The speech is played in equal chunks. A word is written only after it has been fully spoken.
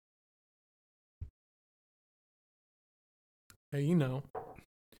Hey, you know.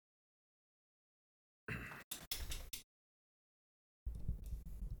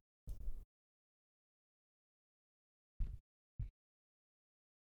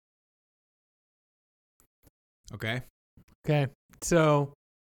 Okay. Okay. So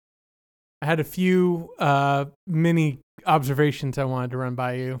I had a few mini observations I wanted to run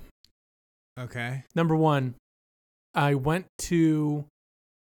by you. Okay. Number one, I went to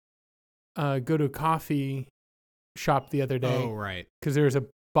go to a coffee shop the other day Oh, right. because there was a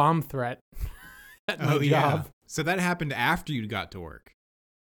bomb threat at my Oh, yeah. job. So that happened after you got to work.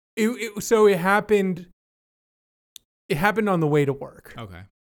 So it happened. It happened on the way to work, Okay.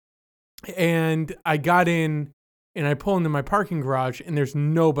 and I got in, and I pull into my parking garage, and there's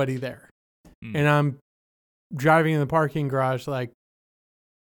nobody there, and I'm driving in the parking garage like,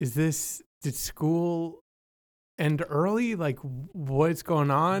 did school end early? Like, what's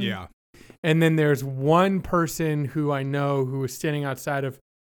going on? Yeah. And then there's one person who I know who was standing outside of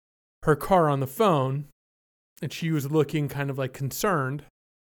her car on the phone, and she was looking kind of like concerned.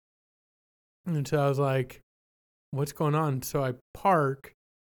 And so I was like, what's going on? So I park,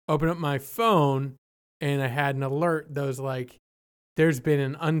 open up my phone, and I had an alert that was like, there's been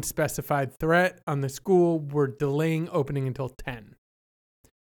an unspecified threat on the school. We're delaying opening until 10.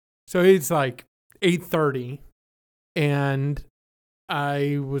 So it's like 8:30, and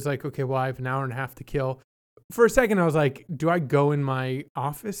I was like, okay, well, I have an hour and a half to kill. For a second, I was like, do I go in my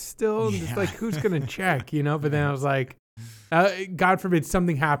office still? And just like, who's going to check, you know? But then I was like, God forbid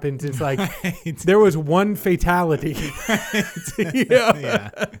something happens. It's like, there was one fatality. Yeah.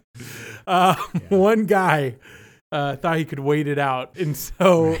 One guy thought he could wait it out. And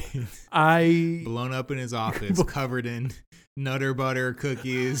so I... Blown up in his office, covered in Nutter Butter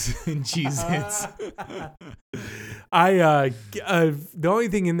cookies and Cheez-Its. The only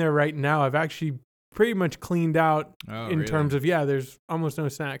thing in there right now, I've actually pretty much cleaned out in terms of, there's almost no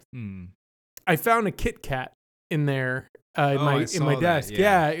snacks. I found a Kit Kat in there in my desk.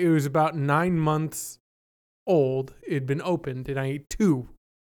 Yeah, it was about 9 months old. It had been opened, and I ate 2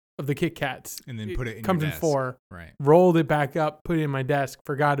 of the Kit Kats. And then put it in comes your in desk. 4. Right. Rolled it back up, put it in my desk,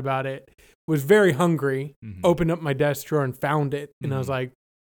 forgot about it. Was very hungry. Opened up my desk drawer and found it. And I was like,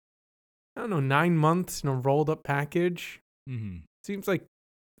 I don't know, 9 months in a rolled up package. Seems like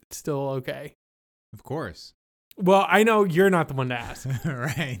it's still okay. Of course. Well, I know you're not the one to ask.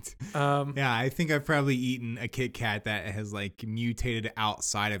 Right. Yeah, I think I've probably eaten a Kit Kat that has like mutated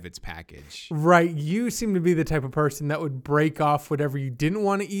outside of its package. Right. You seem to be the type of person that would break off whatever you didn't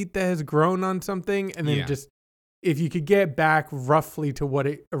want to eat that has grown on something. And then just, if you could get back roughly to what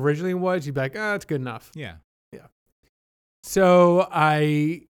it originally was, you'd be like, it's good enough. Yeah. Yeah. So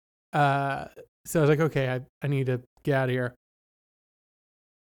I was like, okay, I need to get out of here.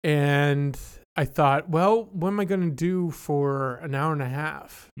 And I thought, well, what am I going to do for an hour and a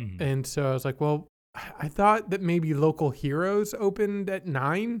half? And so I was like, well, I thought that maybe Local Heroes opened at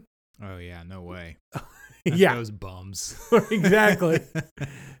 9. Oh, yeah. No way. Yeah. Those bums. Exactly.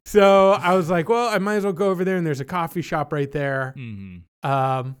 So I was like, well, I might as well go over there, and there's a coffee shop right there.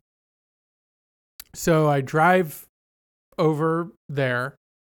 So I drive over there,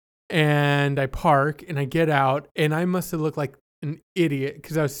 and I park, and I get out, and I must have looked like an idiot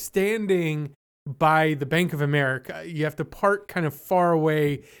because I was standing by the Bank of America. You have to park kind of far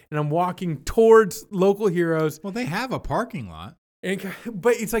away, and I'm walking towards Local Heroes. Well, they have a parking lot.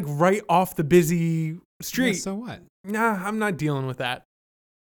 But it's like right off the busy street. Yeah, so what? Nah, I'm not dealing with that.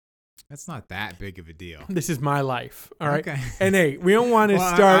 That's not that big of a deal. This is my life. All right. Okay. And hey, we don't want to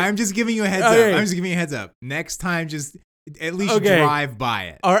start. I'm just giving you a heads up. I'm just giving you a heads up. Next time, just at least drive by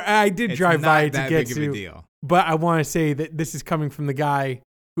it. Or I did drive by it to get to. Big of a deal. But I want to say that this is coming from the guy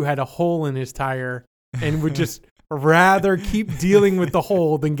who had a hole in his tire and would just rather keep dealing with the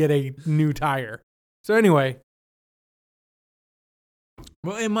hole than get a new tire. So anyway.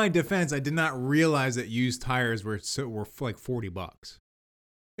 Well, in my defense, I did not realize that used tires were like $40.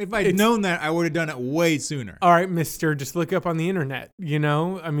 If I'd known that, I would have done it way sooner. All right, mister, just look up on the internet, you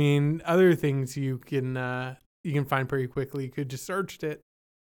know? I mean, other things you can find pretty quickly. You could just searched it.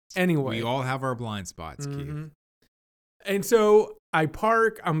 Anyway. We all have our blind spots, Keith. And so I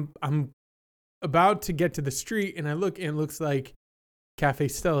park, I'm about to get to the street, and I look, and it looks like Cafe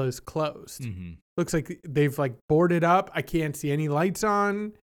Stella is closed. Looks like they've like boarded up. I can't see any lights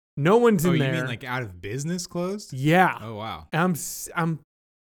on. No one's in there. Oh, you mean like out of business closed? Yeah. Oh, wow. And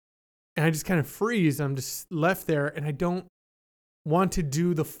I just kind of freeze. I'm just left there, and I don't want to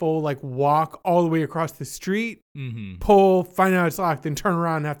do the full like walk all the way across the street, pull, find out it's locked, then turn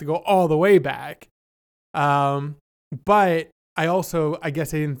around and have to go all the way back. But I also, I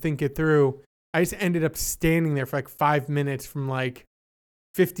guess I didn't think it through. I just ended up standing there for like 5 minutes from like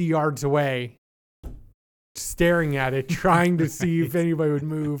 50 yards away, staring at it, trying to see if anybody would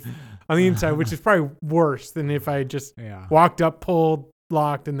move on the inside, which is probably worse than if I had just walked up, pulled,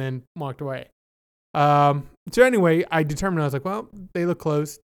 locked, and then walked away. So anyway, I determined, I was like, well, they look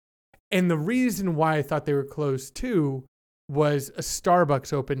closed. And the reason why I thought they were closed too was a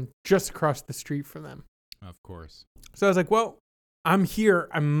Starbucks open just across the street from them. Of course. So I was like, well, I'm here.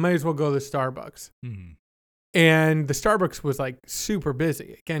 I might as well go to the Starbucks. Mm-hmm. And the Starbucks was like super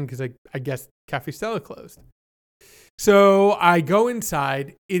busy again, because I guess Cafe Stella closed. So I go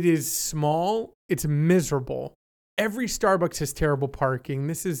inside. It is small. It's miserable. Every Starbucks has terrible parking.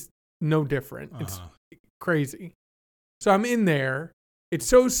 This is no different. It's crazy. So I'm in there. It's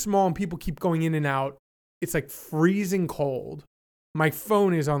so small and people keep going in and out. It's like freezing cold. My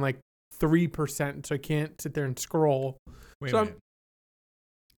phone is on like 3%, so I can't sit there and scroll. Wait a minute.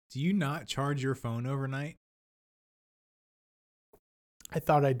 Do you not charge your phone overnight? I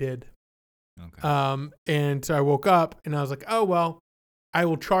thought I did. Okay. And so I woke up and I was like, oh, well, I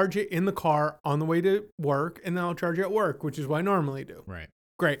will charge it in the car on the way to work, and then I'll charge it at work, which is what I normally do. Right.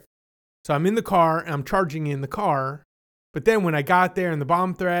 Great. So I'm in the car and I'm charging in the car. But then when I got there and the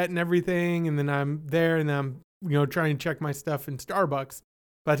bomb threat and everything, and then I'm there and I'm, trying to check my stuff in Starbucks,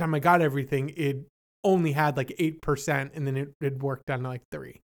 by the time I got everything, it only had like 8%, and then it worked down to like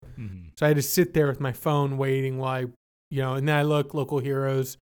 3. Mm-hmm. So I had to sit there with my phone waiting while and then I look, Local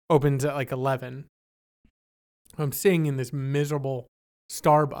Heroes opens at like 11. I'm sitting in this miserable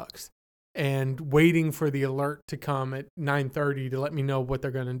Starbucks and waiting for the alert to come at 9:30 to let me know what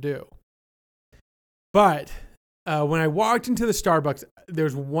they're going to do. But when I walked into the Starbucks,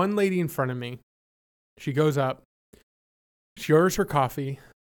 there's one lady in front of me. She goes up. She orders her coffee.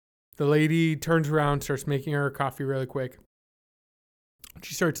 The lady turns around, starts making her coffee really quick.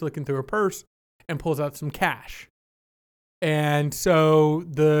 She starts looking through her purse and pulls out some cash. And so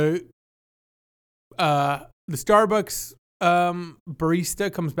the Starbucks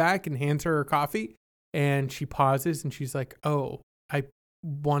barista comes back and hands her coffee, and she pauses and she's like, "Oh, I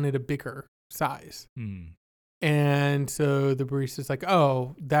wanted a bigger size." And so the barista's like,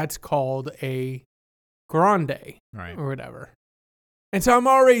 "Oh, that's called a grande," right, or whatever. And so I'm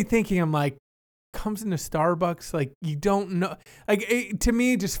already thinking, I'm like, comes into Starbucks, like, you don't know. Like, to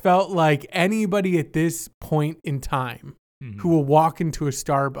me, it just felt like anybody at this point in time who will walk into a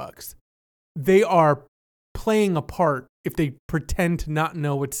Starbucks, they are playing a part if they pretend to not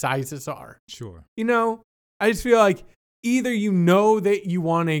know what sizes are. Sure. I just feel like either that you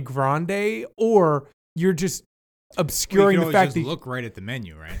want a grande, or you're just obscuring the fact that look right at the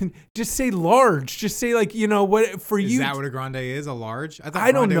menu, right? Just say large. Just say like, what for you. Is that what a grande is? A large? I thought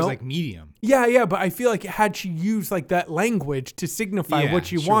I don't grande know. was like medium. Yeah, but I feel like had she used like that language to signify what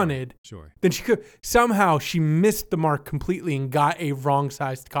she wanted, then she could somehow she missed the mark completely and got a wrong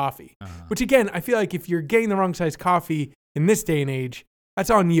sized coffee. Which again, I feel like if you're getting the wrong sized coffee in this day and age, that's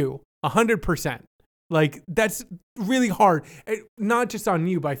on you 100%. Like that's really hard. Not just on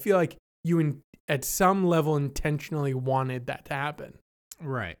you, but I feel like you at some level intentionally wanted that to happen.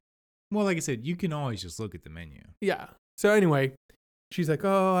 Right. Well, like I said, you can always just look at the menu. Yeah. So anyway, she's like,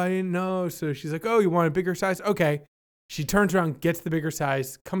 "Oh, I didn't know." So she's like, "Oh, you want a bigger size?" Okay. She turns around, gets the bigger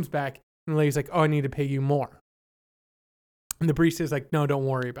size, comes back, and the lady's like, "Oh, I need to pay you more." And the barista's like, "No, don't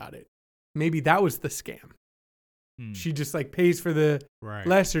worry about it." Maybe that was the scam. She just like pays for the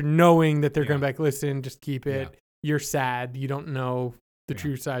lesser, knowing that they're going to be like, "Listen, just keep it. Yeah. You're sad. You don't know the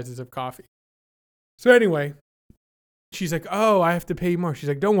true sizes of coffee." So anyway, she's like, "Oh, I have to pay more." She's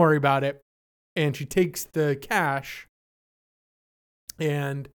like, "Don't worry about it." And she takes the cash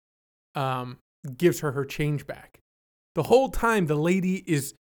and gives her change back. The whole time, the lady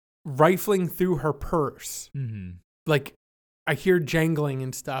is rifling through her purse. Like, I hear jangling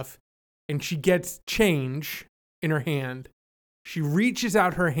and stuff. And she gets change in her hand. She reaches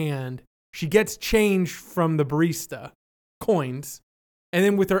out her hand. She gets change from the barista, coins. And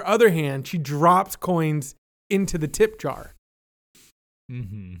then with her other hand, she drops coins into the tip jar.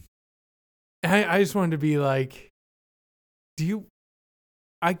 I just wanted to be like, do you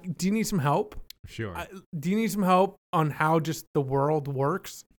need some help? Sure. Do you need some help on how just the world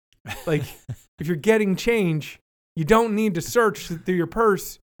works? Like, if you're getting change, you don't need to search through your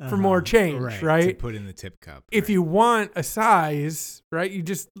purse for more change, right? To put in the tip cup. If you want a size, right, you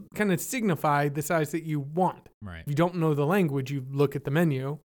just kind of signify the size that you want. Right. If you don't know the language, you look at the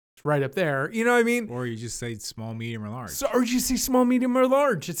menu. It's right up there. You know what I mean? Or you just say small, medium, or large. Or you say small, medium, or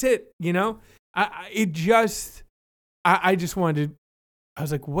large. That's it. I just wanted to, I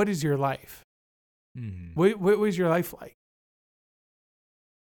was like, what is your life? What was your life like?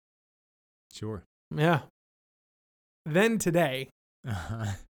 Sure. Yeah. Then today,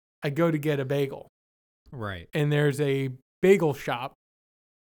 Uh-huh. I go to get a bagel, Right. and there's a bagel shop,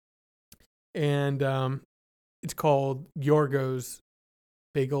 and it's called Yorgos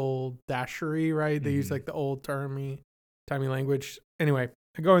Bagel Dashery, right? They use Mhm. like the old timey language. Anyway,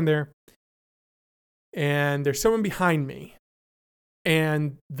 I go in there, and there's someone behind me,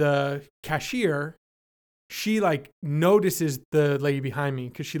 and the cashier, she like notices the lady behind me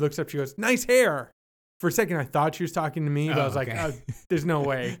because she looks up, she goes, "Nice hair." For a second, I thought she was talking to me, but I was like, okay. there's no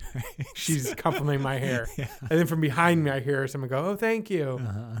way she's complimenting my hair. Yeah. And then from behind me, I hear someone go, "Oh, thank you."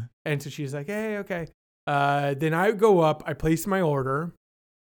 Uh-huh. And so she's like, "Hey, okay." Then I go up, I place my order,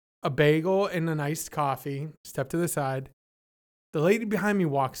 a bagel and an iced coffee, step to the side. The lady behind me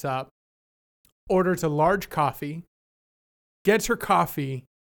walks up, orders a large coffee, gets her coffee,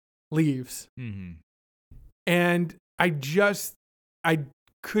 leaves. Mm-hmm. And I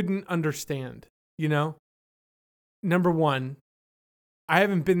couldn't understand, you know? Number one, I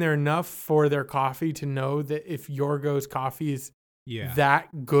haven't been there enough for their coffee to know that if Yorgos coffee is Yeah.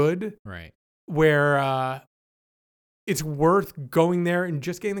 that good, Right. where it's worth going there and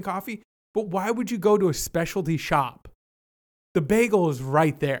just getting the coffee. But why would you go to a specialty shop? The bagel is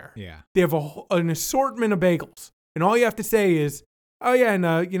right there. Yeah. They have an assortment of bagels. And all you have to say is, "Oh, yeah, and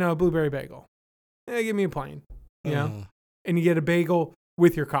a blueberry bagel. Give me a plain," you know? And you get a bagel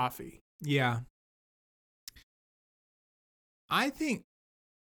with your coffee. Yeah. I think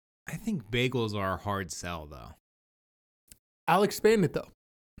bagels are a hard sell though. I'll expand it though.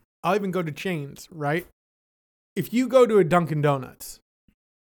 I'll even go to chains, right? If you go to a Dunkin' Donuts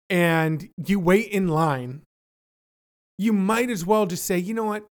and you wait in line, you might as well just say, "You know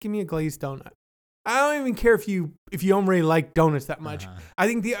what? Give me a glazed donut." I don't even care if you don't really like donuts that much. Uh-huh. I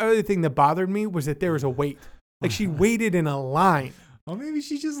think the other thing that bothered me was that there was a wait. Like she waited in a line. Well, maybe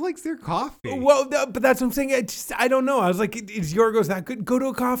she just likes their coffee. Well, but that's what I'm saying. I don't know. I was like, is Yorgos that good? Go to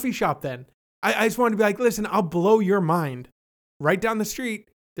a coffee shop then. I just wanted to be like, listen, I'll blow your mind. Right down the street,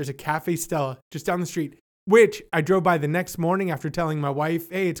 there's a Cafe Stella just down the street, which I drove by the next morning after telling my wife,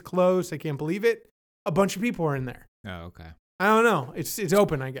 "Hey, it's closed. I can't believe it." A bunch of people were in there. Oh, okay. I don't know. It's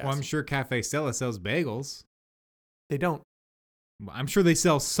open, I guess. Well, I'm sure Cafe Stella sells bagels. They don't. I'm sure they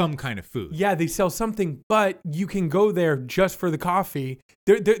sell some kind of food. Yeah, they sell something, but you can go there just for the coffee.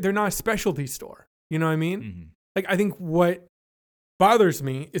 They're not a specialty store. You know what I mean? Mm-hmm. Like, I think what bothers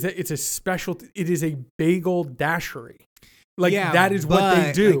me is that it's a specialty. It is a bagel dashery. Like, Yeah, that is what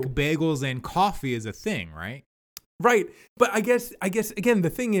they do. Like bagels and coffee is a thing, right? Right. But I guess, again, the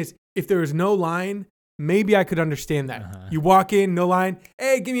thing is, if there was no line, maybe I could understand that. Uh-huh. You walk in, no line.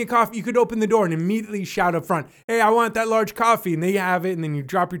 "Hey, give me a coffee." You could open the door and immediately shout up front, "Hey, I want that large coffee." And they have it. And then you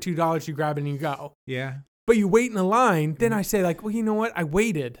drop your $2, you grab it and you go. Yeah. But you wait in a line. Then I say like, "Well, you know what? I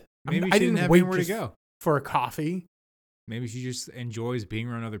waited. Maybe I she didn't have wait anywhere to just go. for a coffee." Maybe she just enjoys being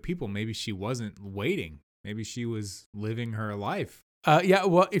around other people. Maybe she wasn't waiting. Maybe she was living her life. Yeah,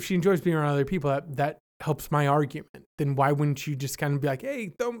 well, if she enjoys being around other people, that helps my argument. Then why wouldn't you just kind of be like,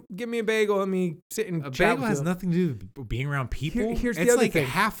 "Hey, don't give me a bagel. Let me sit and A chat bagel with has you." nothing to do with being around people. Here's the it's other like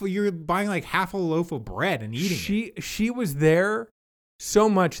thing. you're buying like half a loaf of bread and eating it. She was there so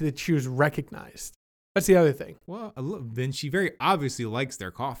much that she was recognized. That's the other thing. Well, then she very obviously likes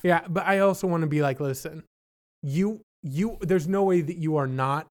their coffee. Yeah, but I also want to be like, listen, you there's no way that you are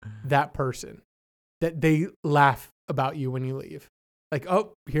not that person that they laugh about you when you leave. Like,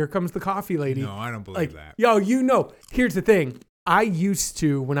 "Oh, here comes the coffee lady." No, I don't believe Like, that. yo, here's the thing. I used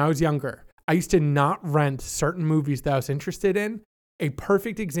to, when I was younger, I used to not rent certain movies that I was interested in. A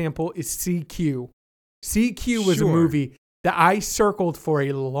perfect example is CQ. CQ was a Sure. movie that I circled for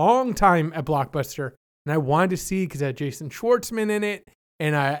a long time at Blockbuster, and I wanted to see because it had Jason Schwartzman in it,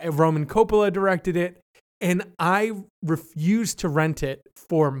 and Roman Coppola directed it, and I refused to rent it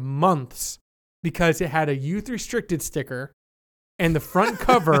for months because it had a youth restricted sticker, and the front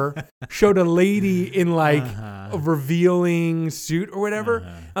cover showed a lady in like a revealing suit or whatever.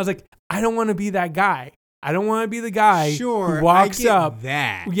 I was like, I don't want to be that guy. I don't want to be the guy Sure, who walks I get up.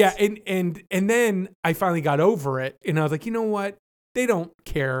 that. Yeah, and then I finally got over it, and I was like, you know what? They don't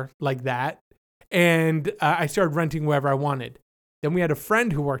care like that. And I started renting wherever I wanted. Then we had a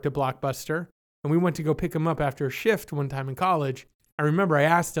friend who worked at Blockbuster, and we went to go pick him up after a shift one time in college. I remember I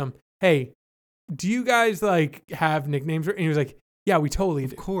asked him, "Hey, do you guys like have nicknames?" And he was like, "Yeah, we totally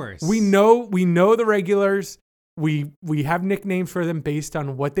do. Of course. We know the regulars. We have nicknames for them based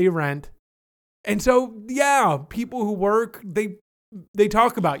on what they rent." And so, yeah, people who work, they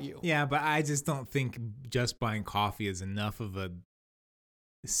talk about you. Yeah, but I just don't think just buying coffee is enough of a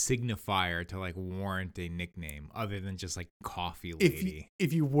signifier to like warrant a nickname other than just like coffee lady.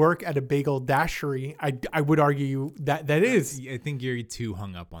 If you work at a bagel dashery, I would argue that is. I think you're too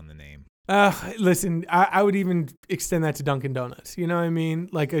hung up on the name. Listen, I would even extend that to Dunkin' Donuts. You know what I mean?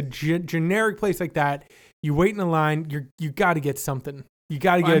 Like a generic place like that, you wait in a line, you got to get something. You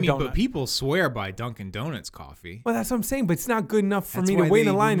got to get a donut. But people swear by Dunkin' Donuts coffee. Well, that's what I'm saying, but it's not good enough for me to wait in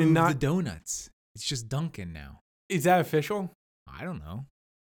a line and not the donuts. It's just Dunkin' now. Is that official? I don't know.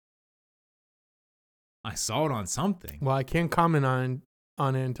 I saw it on something. Well, I can't comment on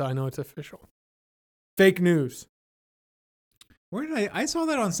it until I know it's official. Fake news. Where did I saw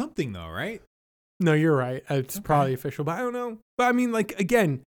that on something though, right? No, you're right. It's probably official, but I don't know. But I mean, like,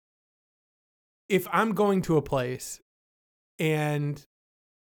 again, if I'm going to a place and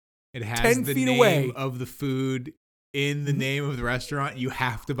it has 10 the feet name away of the food in the name of the restaurant, you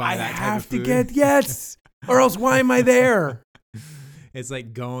have to buy that type of food. I have to get, yes, or else why am I there? It's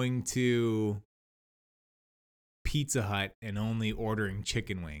like going to Pizza Hut and only ordering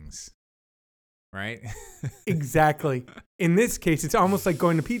chicken wings, right? Exactly. In this case, it's almost like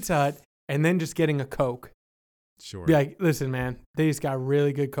going to Pizza Hut and then just getting a Coke. Sure. Be like, listen, man, they just got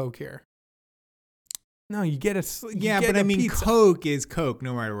really good Coke here. No, you get a but I mean, pizza. Coke is Coke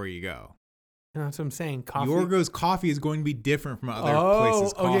no matter where you go. You know, that's what I'm saying. Coffee. Yorgo's coffee is going to be different from other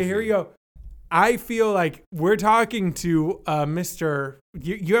places' coffee. Okay, here we go. I feel like we're talking to Mr.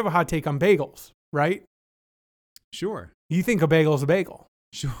 You have a hot take on bagels, right? Sure. You think a bagel is a bagel.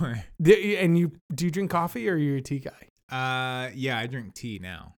 Sure. And do you drink coffee or are you a tea guy? Yeah, I drink tea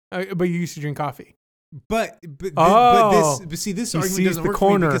now. But you used to drink coffee. But this argument doesn't work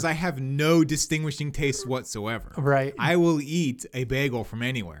for me because I have no distinguishing taste whatsoever. Right. I will eat a bagel from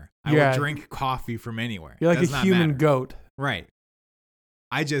anywhere. I will drink coffee from anywhere. You're like a human goat. Right.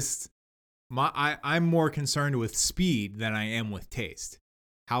 I'm more concerned with speed than I am with taste.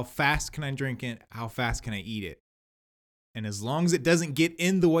 How fast can I drink it? How fast can I eat it? And as long as it doesn't get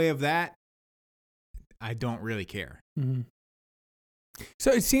in the way of that, I don't really care. Mm-hmm.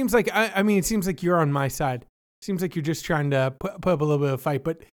 So it seems like, it seems like you're on my side. It seems like you're just trying to put up a little bit of fight.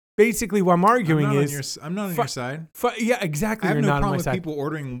 But basically what I'm arguing I'm not on your side. Yeah, exactly. I have no problem with people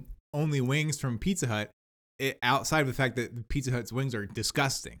ordering only wings from Pizza Hut outside of the fact that Pizza Hut's wings are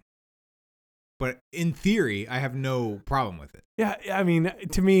disgusting. But in theory, I have no problem with it. Yeah, I mean,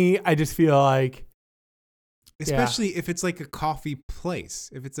 to me, I just feel like... Especially if it's like a coffee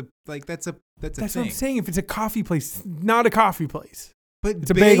place. If it's that's thing. That's what I'm saying. If it's a coffee place, not a coffee place. But it's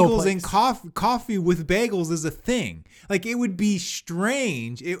a bagel place. And coffee with bagels is a thing. Like, it would be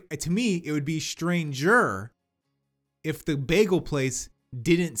strange. To me, it would be stranger if the bagel place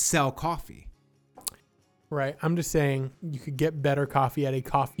didn't sell coffee. Right. I'm just saying you could get better coffee at a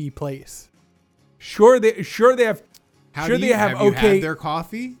coffee place. Sure they have. Have you had their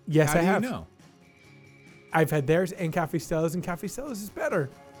coffee? Yes, I have. How do you know? I've had theirs and Cafe Stella's, and Cafe Stella's is better.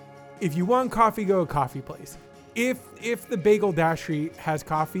 If you want coffee, go to a coffee place. If the Bagel Dashery has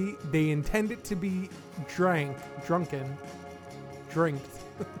coffee, they intend it to be drunken.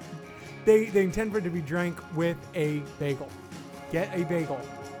 They intend for it to be drank with a bagel. Get a bagel.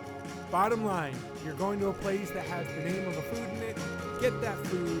 Bottom line, you're going to a place that has the name of a food in it. Get that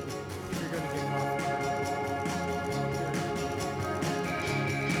food if you're going to get coffee.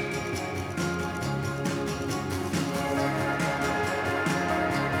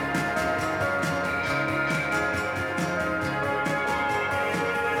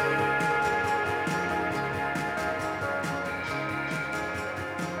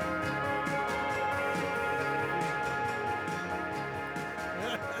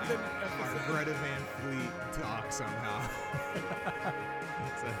 Greta Van Fleet talk somehow.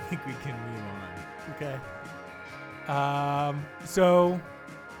 So I think we can move on. Okay. So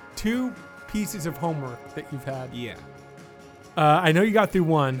 2 pieces of homework that you've had. Yeah. I know you got through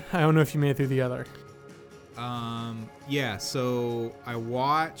one. I don't know if you made it through the other. Yeah. So I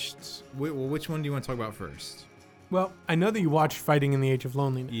watched. Which one do you want to talk about first? Well, I know that you watched Fighting in the Age of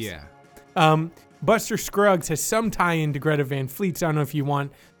Loneliness. Yeah. Buster Scruggs has some tie into Greta Van Fleet. So I don't know if you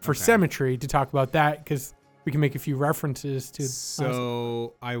want for Symmetry to talk about that because we can make a few references to.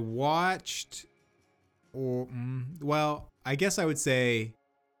 So I watched, I guess I would say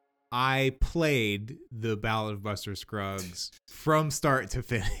I played the Ballad of Buster Scruggs from start to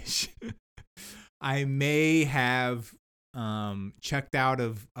finish. I may have checked out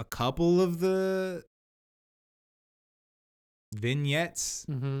of a couple of the vignettes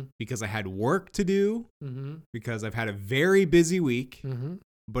because I had work to do, because I've had a very busy week,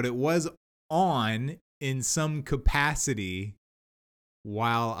 but it was on in some capacity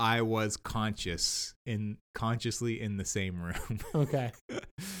while I was consciously in the same room. Okay.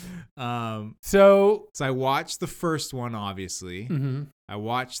 So I watched the first one, obviously. Mm-hmm. I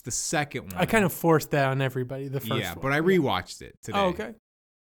watched the second one. I kind of forced that on everybody, the first one. Yeah, but I rewatched it today. Oh, okay.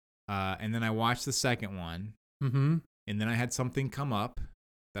 And then I watched the second one. Mm-hmm. And then I had something come up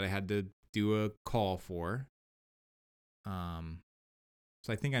that I had to do a call for. So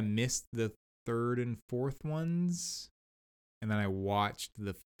I think I missed the third and fourth ones. And then I watched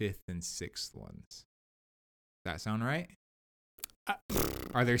the fifth and sixth ones. Does that sound right?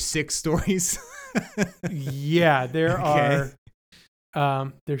 Are there 6 stories? Yeah, there Okay.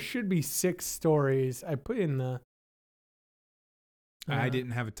 are. There should be 6 stories. I put in the. I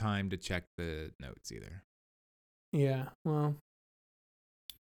didn't have time to check the notes either. Yeah, well,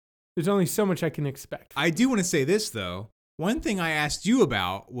 there's only so much I can expect. I do want to say this, though. One thing I asked you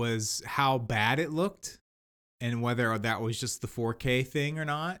about was how bad it looked and whether that was just the 4K thing or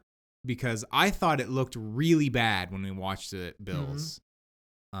not, because I thought it looked really bad when we watched it, Bills.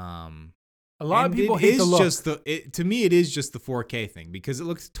 A lot of people hate the look. To me, it is just the 4K thing because it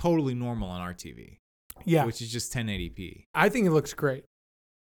looks totally normal on our TV. Yeah, which is just 1080p. I think it looks great.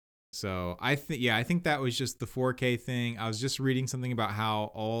 So I think that was just the 4K thing. I was just reading something about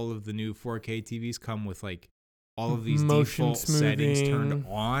how all of the new 4K TVs come with like all of these motion default settings smoothing. turned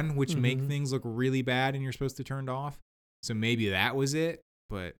on, which make things look really bad and you're supposed to turn it off. So maybe that was it,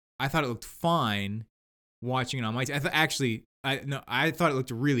 but I thought it looked fine watching it on my TV. I thought it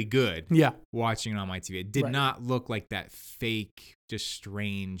looked really good. Yeah. Watching it on my TV. It did not look like that fake, just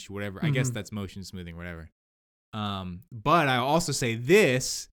strange, whatever. I guess that's motion smoothing, whatever. But I also say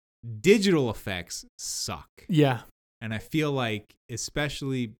this, digital effects suck. Yeah. And I feel like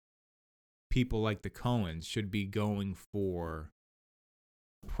especially people like the Coens should be going for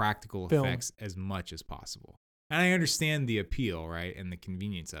practical effects as much as possible. And I understand the appeal, right, and the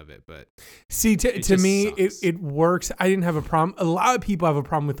convenience of it, but see, to me, it works. I didn't have a problem. A lot of people have a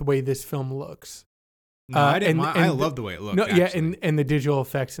problem with the way this film looks. No, I didn't. I love the way it looked. No, yeah, and the digital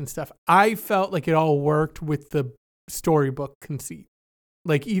effects and stuff. I felt like it all worked with the storybook conceit.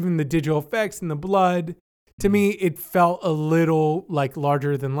 Like even the digital effects and the blood. To me, it felt a little like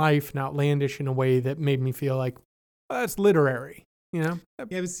larger than life and outlandish in a way that made me feel like, oh, that's literary. You know?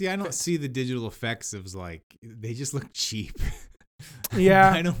 Yeah, but see, I don't see the digital effects as like, they just look cheap.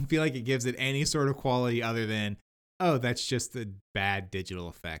 Yeah. I don't feel like it gives it any sort of quality other than, oh, that's just a bad digital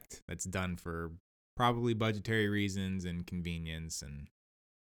effect that's done for probably budgetary reasons and convenience. And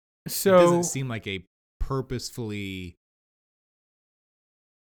so it doesn't seem like a purposefully,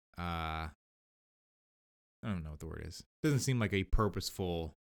 I don't know what the word is. It doesn't seem like a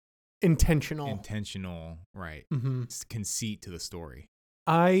purposeful, intentional, right, conceit to the story.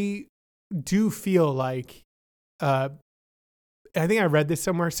 I do feel like, I think I read this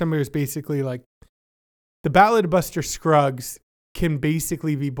somewhere. Somebody was basically like, the Ballad of Buster Scruggs can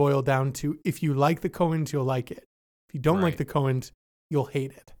basically be boiled down to, if you like the Coens, you'll like it. If you don't like the Coens, you'll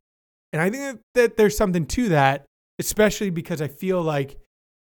hate it. And I think that there's something to that, especially because I feel like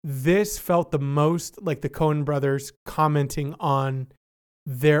this felt the most like the Coen brothers commenting on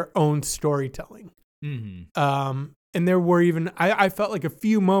their own storytelling. And there were even, I felt like a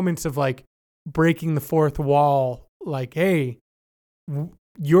few moments of like breaking the fourth wall, like, hey,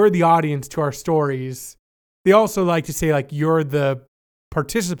 you're the audience to our stories. They also like to say like, you're the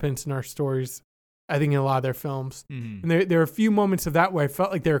participants in our stories, I think in a lot of their films. And there are a few moments of that where I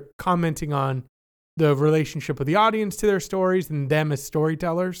felt like they're commenting on the relationship of the audience to their stories and them as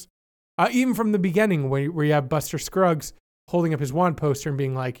storytellers. Even from the beginning where you have Buster Scruggs holding up his wand poster and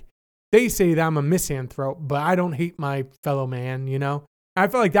being like, they say that I'm a misanthrope, but I don't hate my fellow man, you know? I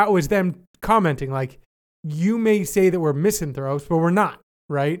felt like that was them commenting like, you may say that we're misanthropes, but we're not,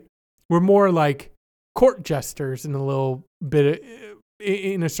 right? We're more like court jesters in a little bit,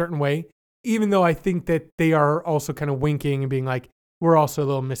 in a certain way, even though I think that they are also kind of winking and being like, we're also a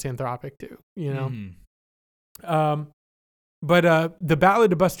little misanthropic too, you know? But the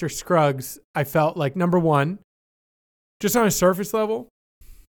Ballad of Buster Scruggs, I felt like, number one, just on a surface level,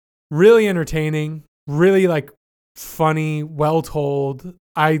 really entertaining, really like funny, well told.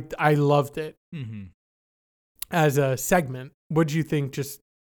 I loved it as a segment. What did you think? Just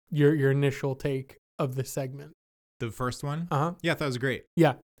your initial take of the segment? The first one? Yeah, I thought it was great.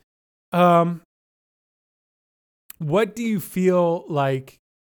 Yeah. What do you feel like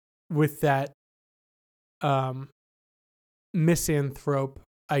with that misanthrope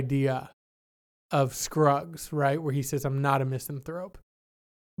idea of Scruggs, right? Where he says, I'm not a misanthrope,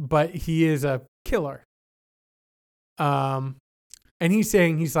 but he is a killer. And he's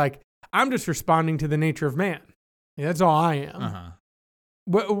saying, he's like, I'm just responding to the nature of man. That's all I am.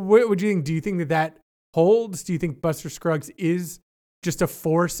 What do you think? Do you think that holds? Do you think Buster Scruggs is just a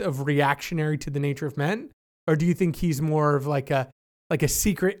force of reactionary to the nature of men? Or do you think he's more of like a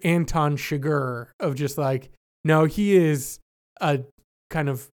secret Anton Chigurh of just like, no, he is a kind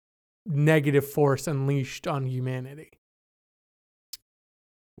of negative force unleashed on humanity?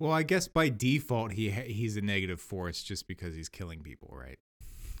 Well, I guess by default he's a negative force just because he's killing people, right?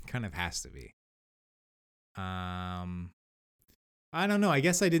 Kind of has to be. I don't know. I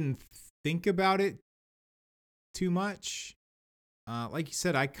guess I didn't think about it too much. Like you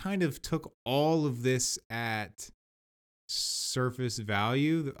said, I kind of took all of this at surface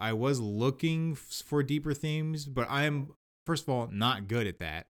value. I was looking for deeper themes, but I am, first of all, not good at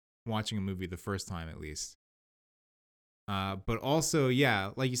that, watching a movie the first time at least. But also,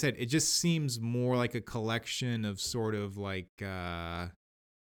 yeah, like you said, it just seems more like a collection of sort of like Coen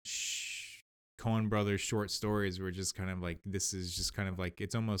Brothers short stories where just kind of like, this is just kind of like,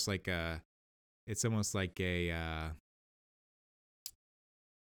 it's almost like a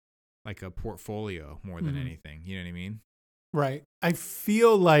portfolio more than anything. You know what I mean? Right. I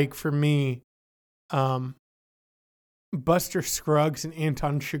feel like for me, Buster Scruggs and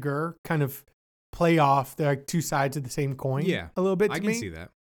Anton Chigurh kind of play off. They're like two sides of the same coin. Yeah, a little bit to I me. can see that.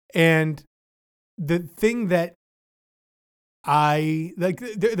 And the thing that I like,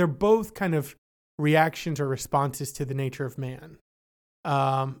 they're both kind of reactions or responses to the nature of man.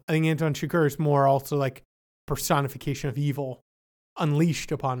 I think Anton Chigurh is more also like personification of evil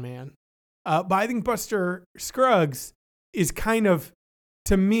unleashed upon man. But I think Buster Scruggs is kind of,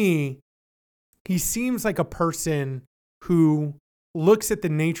 to me, he seems like a person who looks at the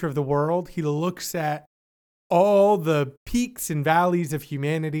nature of the world. He looks at all the peaks and valleys of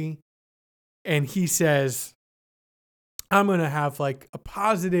humanity, and he says, I'm going to have like a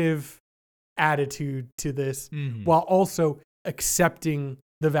positive attitude to this while also accepting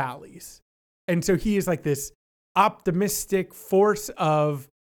the valleys. And so he is like this optimistic force of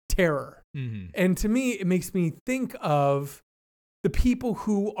terror. And to me, it makes me think of the people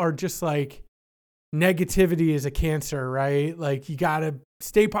who are just like, negativity is a cancer, right? Like you got to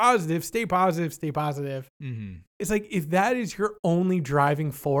stay positive, stay positive, stay positive. It's like, if that is your only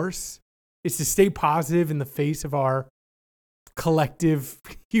driving force, is to stay positive in the face of our collective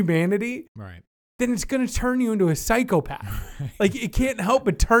humanity, right? Then it's going to turn you into a psychopath. Like it can't help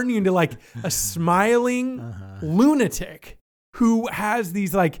but turn you into like a smiling lunatic who has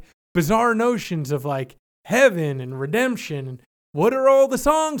these like bizarre notions of like heaven and redemption and what are all the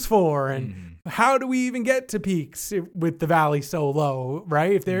songs for and how do we even get to peaks with the valley so low,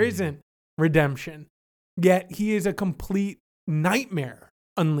 right? If there isn't redemption. Yet he is a complete nightmare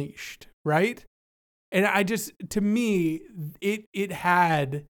unleashed, right? And I just, to me, it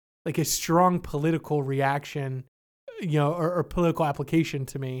had like a strong political reaction, you know, or political application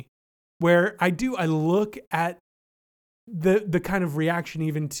to me, where I look at the kind of reaction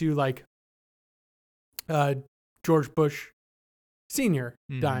even to like George Bush Sr.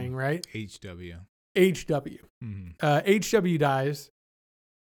 dying, right? HW. HW dies.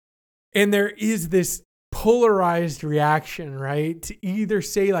 And there is this polarized reaction, right? To either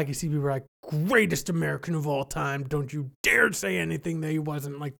say, like, you see people like, greatest American of all time, don't you dare say anything that he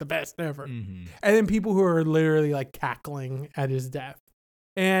wasn't like the best ever. And then people who are literally like cackling at his death.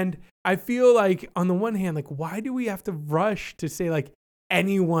 And I feel like on the one hand, like, why do we have to rush to say like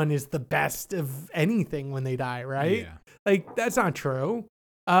anyone is the best of anything when they die, right? Yeah. Like, that's not true.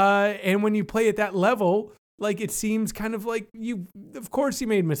 And when you play at that level, like, it seems kind of like of course you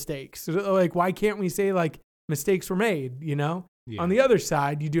made mistakes. Like, why can't we say like mistakes were made, you know? Yeah. On the other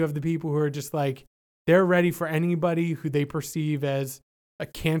side, you do have the people who are just like, they're ready for anybody who they perceive as a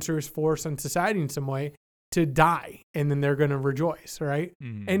cancerous force on society in some way to die. And then they're going to rejoice, right?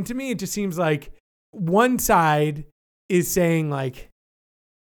 And to me, it just seems like one side is saying like,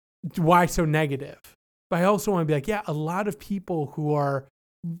 why so negative? But I also want to be like, yeah, a lot of people who are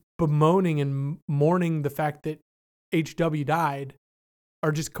bemoaning and mourning the fact that HW died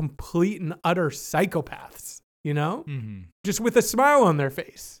are just complete and utter psychopaths, you know? Just with a smile on their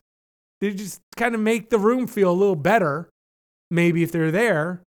face. They just kind of make the room feel a little better, maybe if they're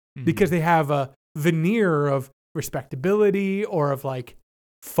there, because they have a veneer of respectability or of like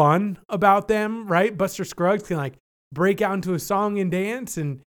fun about them, right? Buster Scruggs can like break out into a song and dance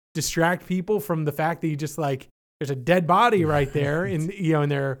and distract people from the fact that you just like, there's a dead body right there in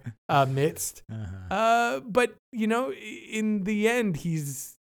their midst. But you know, in the end,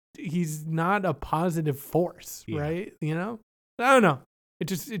 he's not a positive force, right? You know, I don't know. It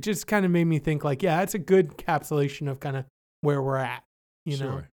just kind of made me think like, yeah, that's a good encapsulation of kind of where we're at, you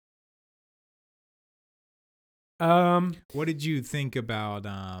know? What did you think about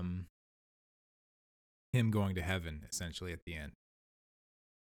him going to heaven essentially at the end?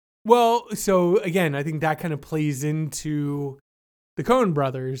 Well, so again, I think that kind of plays into the Coen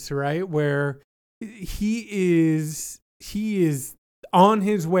brothers, right? Where he is on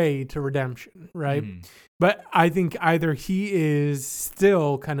his way to redemption, right? Mhm. But I think either he is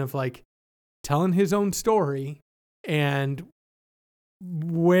still kind of like telling his own story, and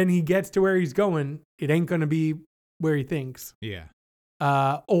when he gets to where he's going, it ain't going to be where he thinks. Yeah.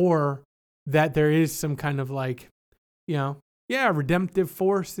 Or that there is some kind of like, redemptive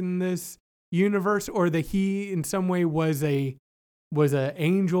force in this universe, or that he in some way was a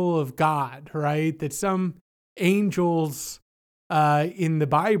angel of God, right? That some angels in the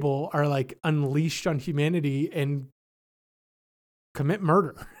Bible are like unleashed on humanity and commit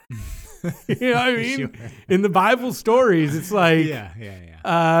murder. You know what I mean? Sure. In the Bible stories, it's like, Yeah.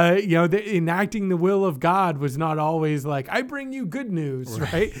 enacting the will of God was not always like, I bring you good news,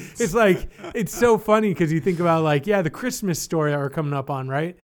 right? Right. It's like, it's so funny because you think about like, the Christmas story that we're coming up on,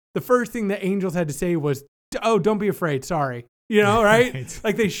 right? The first thing the angels had to say was, oh, don't be afraid. Sorry. Right? Right.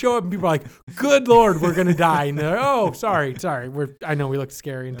 Like they show up and people are like, good Lord, we're going to die. And they're like, oh, sorry. I know we look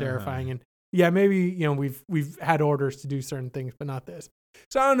scary and terrifying. And maybe, we've had orders to do certain things, but not this.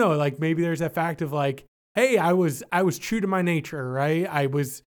 So I don't know, like maybe there's that fact of like, hey, I was true to my nature, right? I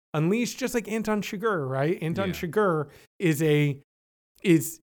was unleashed just like Anton Chigurh, right? Anton Chigurh is a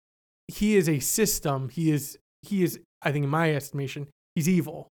system. He is, I think in my estimation, he's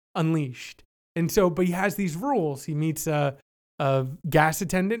evil, unleashed. And so, but he has these rules. He meets a gas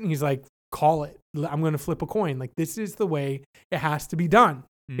attendant and he's like, call it. I'm going to flip a coin. Like, this is the way it has to be done.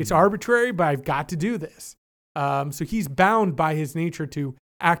 It's arbitrary, but I've got to do this. So he's bound by his nature to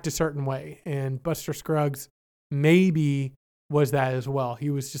act a certain way. And Buster Scruggs maybe was that as well. He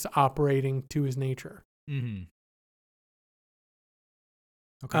was just operating to his nature. Mm-hmm.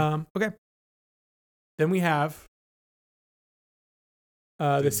 Okay. Okay. Then we have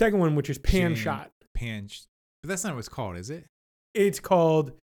the second one, which is Pan Shot. But that's not what it's called, is it? It's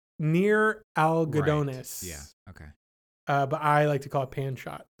called Near Algodones. Right. Yeah. Okay. But I like to call it Pan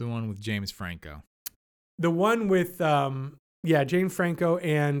Shot. The one with James Franco. The one with, James Franco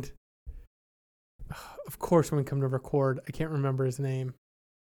and, of course, when we come to record, I can't remember his name.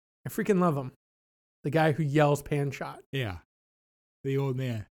 I freaking love him. The guy who yells Pan Shot. Yeah. The old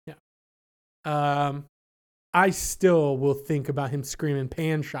man. Yeah. I still will think about him screaming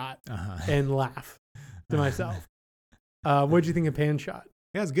Pan Shot and laugh to myself. What'd you think of Pan Shot?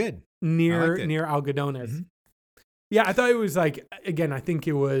 Yeah, it's good. Near Algodones. Mm-hmm. Yeah, I thought it was like, again, I think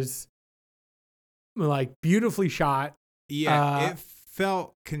it was like beautifully shot. Yeah,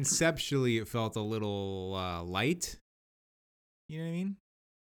 conceptually, it felt a little light. You know what I mean?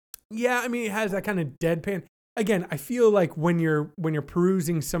 Yeah, I mean, it has that kind of deadpan. Again, I feel like when you're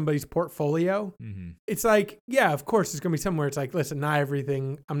perusing somebody's portfolio, it's like, yeah, of course, it's going to be somewhere. It's like, listen, not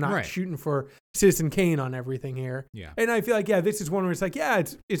everything. I'm not shooting for Citizen Kane on everything here. Yeah. And I feel like, this is one where it's like,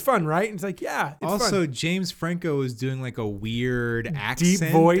 it's fun, right? And it's like, it's also, fun. James Franco is doing like a weird accent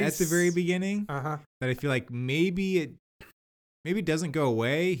deep voice at the very beginning. That I feel like maybe it doesn't go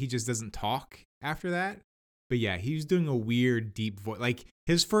away. He just doesn't talk after that. But yeah, he was doing a weird deep voice. Like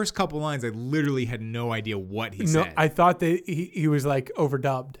his first couple lines, I literally had no idea what he said. I thought that he was like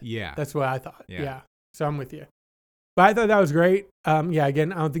overdubbed. Yeah. That's what I thought. Yeah. So I'm with you. But I thought that was great.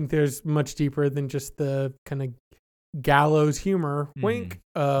 Again, I don't think there's much deeper than just the kind of gallows humor wink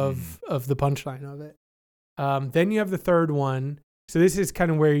of the punchline of it. Then you have the third one. So this is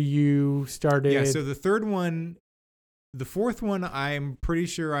kind of where you started. Yeah, so the fourth one, I'm pretty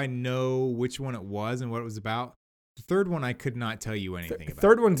sure I know which one it was and what it was about. The third one, I could not tell you anything about.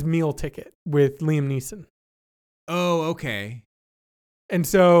 Third one's Meal Ticket with Liam Neeson. Oh, okay. And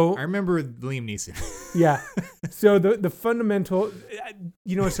so I remember Liam Neeson. Yeah. So the fundamental,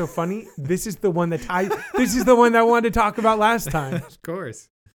 what's so funny? This is the one that I wanted to talk about last time. Of course.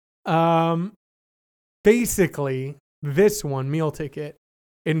 Basically, this one, Meal Ticket,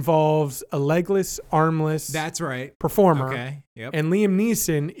 involves a legless, armless That's right. performer. Okay. Yep. And Liam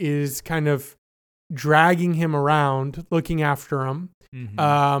Neeson is kind of dragging him around, looking after him.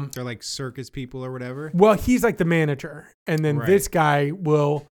 They're like circus people or whatever. Well, he's like the manager. And then this guy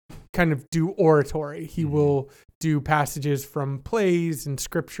will kind of do oratory. He will do passages from plays and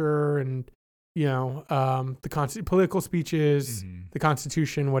scripture and, the political speeches, the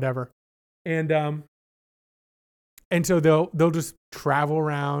Constitution, whatever. And so they'll just travel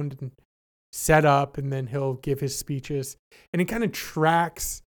around and set up, and then he'll give his speeches. And it kind of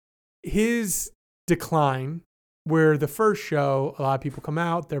tracks his decline, where the first show, a lot of people come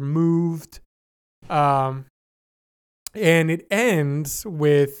out, they're moved. And it ends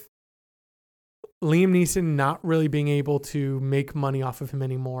with Liam Neeson not really being able to make money off of him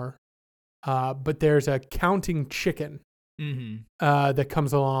anymore. But there's a counting chicken that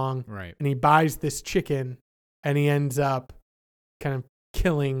comes along. Right. And he buys this chicken and he ends up kind of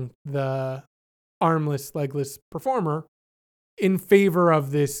killing the armless, legless performer in favor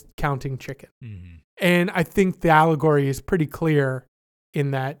of this counting chicken. And I think the allegory is pretty clear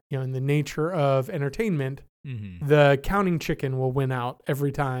in that, in the nature of entertainment, the counting chicken will win out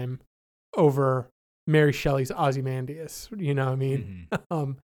every time over Mary Shelley's Ozymandias. You know what I mean?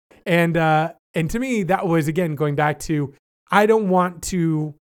 And to me, that was, again, going back to, I don't want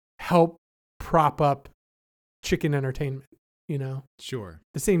to help prop up chicken entertainment, Sure.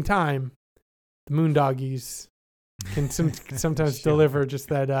 At the same time, the Moondoggies can sometimes Sure. deliver just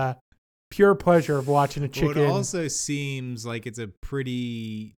that pure pleasure of watching a chicken. Well, it also seems like it's a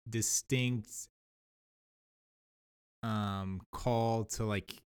pretty distinct call to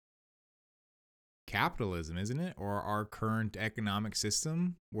like capitalism, isn't it? Or our current economic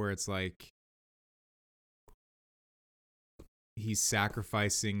system, where it's like he's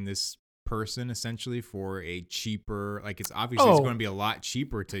sacrificing this person essentially for a cheaper, like it's obviously it's going to be a lot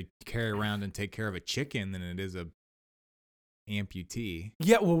cheaper to carry around and take care of a chicken than it is a amputee.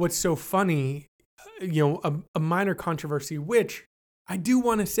 Yeah, well, what's so funny, a minor controversy, which I do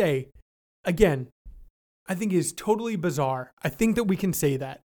want to say, again, I think is totally bizarre. I think that we can say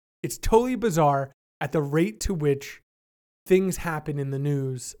that. It's totally bizarre at the rate to which things happen in the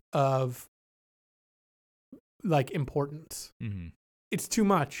news of like importance. It's too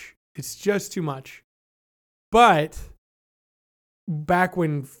much. It's just too much. But back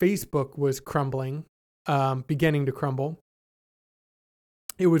when Facebook was crumbling, beginning to crumble,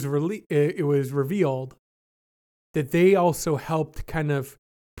 it was revealed that they also helped kind of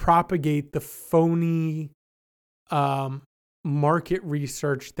propagate the phony market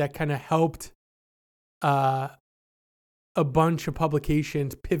research that kind of helped a bunch of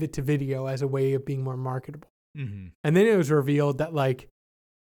publications pivot to video as a way of being more marketable. And then it was revealed that like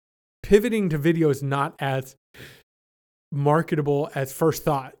pivoting to video is not as marketable as first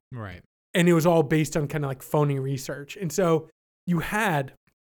thought. Right. And it was all based on kind of like phony research. And so you had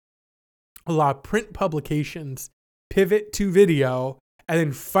a lot of print publications pivot to video and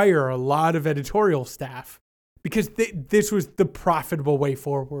then fire a lot of editorial staff because this was the profitable way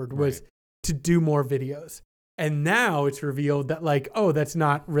forward, was to do more videos. And now it's revealed that like, oh, that's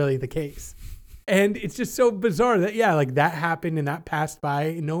not really the case. And it's just so bizarre that, like that happened and that passed by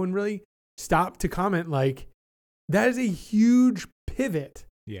and no one really stopped to comment. Like that is a huge pivot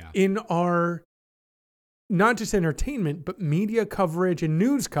in our, not just entertainment, but media coverage and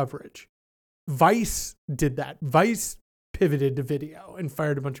news coverage. Vice did that. Vice pivoted to video and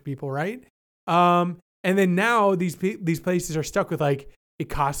fired a bunch of people, right? And then now these places are stuck with like, it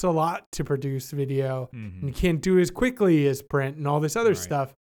costs a lot to produce video and you can't do it as quickly as print and all this other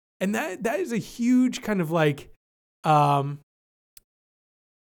stuff. And that is a huge kind of like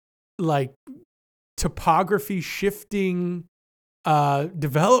topography shifting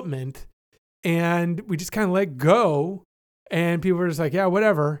development. And we just kind of let go and people are just like, yeah,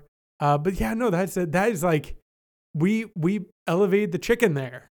 whatever. But yeah, no, that is like, we elevated the chicken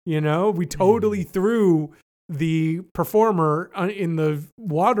there, we totally threw the performer in the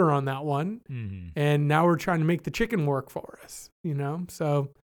water on that one. And now we're trying to make the chicken work for us,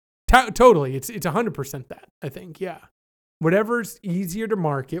 so totally. It's 100% that, I think. Yeah. Whatever's easier to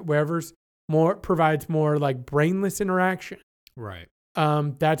market, whatever's provides more like brainless interaction. Right.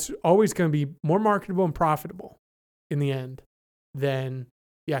 That's always going to be more marketable and profitable in the end than,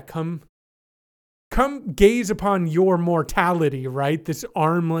 come gaze upon your mortality, right? This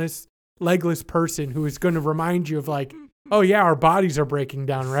armless, legless person who is going to remind you of like, oh yeah, our bodies are breaking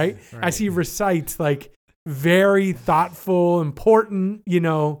down, right? As he recites like very thoughtful, important,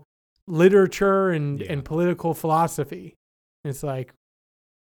 literature and political philosophy. It's like,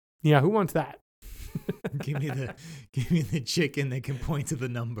 who wants that? give me the chicken that can point to the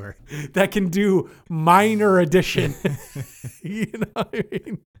number, that can do minor addition. You know what I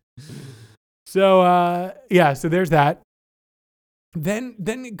mean? So so there's that. Then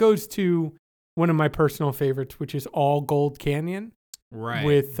it goes to one of my personal favorites, which is All Gold Canyon, right?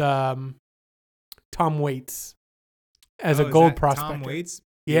 With Tom Waits as a gold prospector. Tom Waits,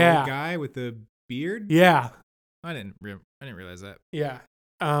 the old guy with the beard. Yeah, I didn't realize that. Yeah.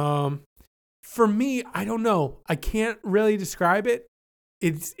 For me, I don't know. I can't really describe it.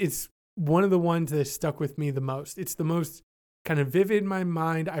 It's one of the ones that stuck with me the most. It's the most kind of vivid in my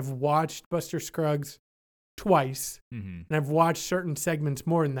mind. I've watched Buster Scruggs twice, and I've watched certain segments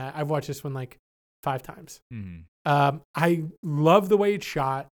more than that. I've watched this one like 5 times. Mm-hmm. I love the way it's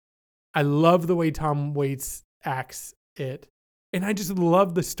shot. I love the way Tom Waits acts it, and I just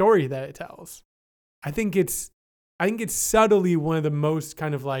love the story that it tells. I think it's subtly one of the most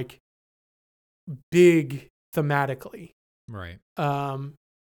kind of like big thematically, Right.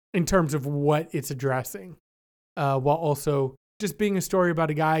 in terms of what it's addressing, while also just being a story about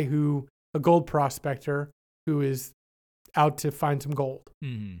a gold prospector who is out to find some gold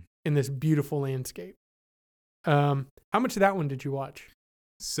Mm-hmm. in this beautiful landscape. How much of that one did you watch?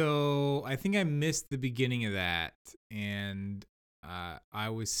 So I think I missed the beginning of that, and I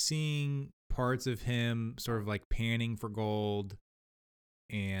was seeing parts of him sort of like panning for gold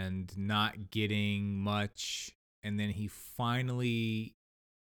and not getting much, and then he finally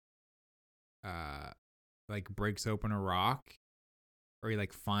like breaks open a rock, or he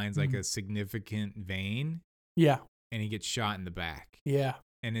like finds like a significant vein, Yeah. and he gets shot in the back. Yeah.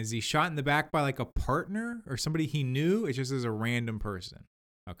 And is he shot in the back by like a partner or somebody he knew? It's just as a random person.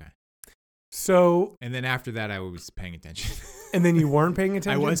 Okay. So, And then after that, I was paying attention. and then you weren't paying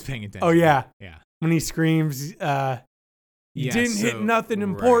attention? I was paying attention. Oh, yeah. Yeah. When he screams, Yeah, didn't hit so- nothing right.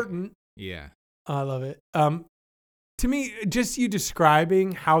 important. Yeah. I love it. To me, just you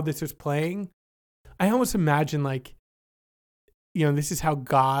describing how this was playing, I almost imagine like, this is how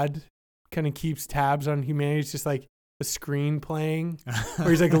God kind of keeps tabs on humanity. It's just like a screen playing where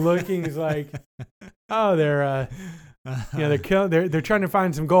he's like looking, he's like, oh, they're they're trying to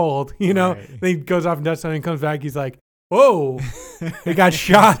find some gold, Right. Then he goes off and does something, comes back, he's like, whoa, they got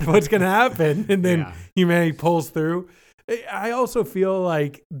shot. What's going to happen? And then Yeah. humanity pulls through. I also feel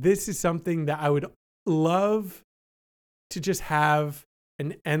like this is something that I would love to just have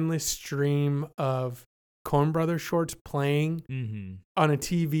an endless stream of Coen Brothers shorts playing Mm-hmm. on a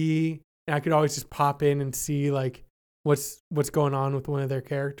TV. And I could always just pop in and see like what's going on with one of their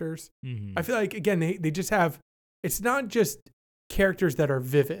characters. Mm-hmm. I feel like, again, they just have, it's not just characters that are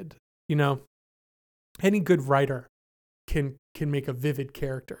vivid, any good writer can make a vivid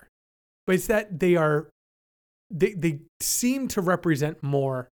character, but it's that they seem to represent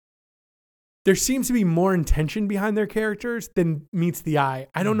more. There seems to be more intention behind their characters than meets the eye.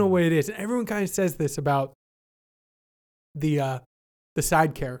 I don't know what it is. And everyone kind of says this about the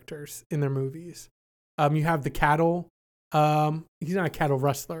side characters in their movies. You have the cattle. He's not a cattle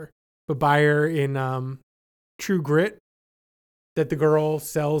rustler, but buyer in True Grit that the girl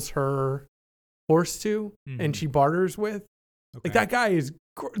sells her horse to and she barters with. Okay. Like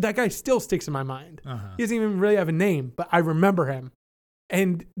that guy still sticks in my mind. Uh-huh. He doesn't even really have a name, but I remember him.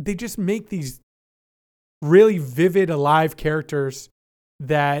 And they just make these really vivid, alive characters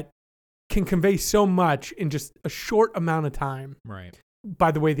that can convey so much in just a short amount of time. Right.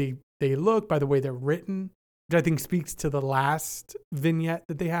 By the way they look, by the way they're written, which I think speaks to the last vignette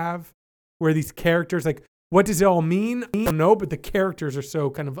that they have, where these characters, like, what does it all mean? I don't know, but the characters are so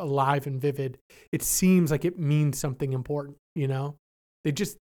kind of alive and vivid. It seems like it means something important, They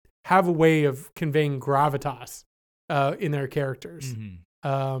just have a way of conveying gravitas in their characters.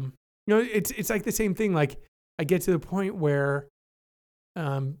 Mm-hmm. It's like the same thing. Like I get to the point where,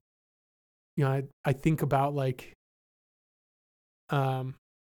 I think about like, trying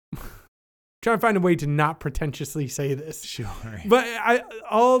to find a way to not pretentiously say this. Sure. But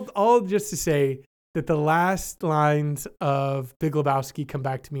all just to say that the last lines of Big Lebowski come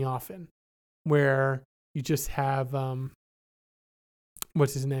back to me often, where you just have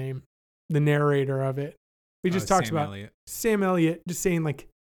what's his name, the narrator of it. He just talks Sam about Elliott. Sam Elliott, just saying like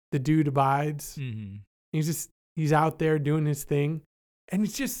the dude abides. Mm-hmm. He's out there doing his thing, and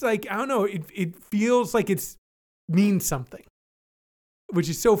it's just like, I don't know. It feels like it means something, which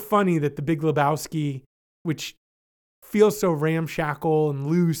is so funny that the Big Lebowski, which feels so ramshackle and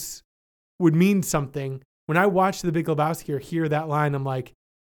loose, would mean something. When I watch the Big Lebowski or hear that line, I'm like,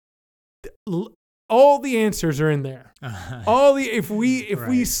 all the answers are in there. If we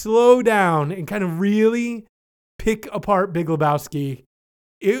Right. slow down and kind of really pick apart Big Lebowski,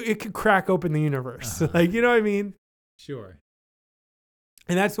 it could crack open the universe. Like, you know what I mean? Sure.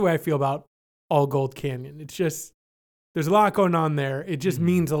 And that's the way I feel about All Gold Canyon. It's just, there's a lot going on there. It just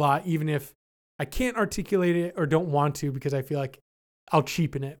means a lot, even if I can't articulate it or don't want to, because I feel like I'll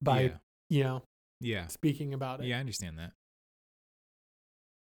cheapen it by, Yeah. speaking about it. Yeah, I understand that.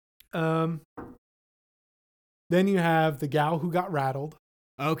 Then you have The Gal Who Got Rattled.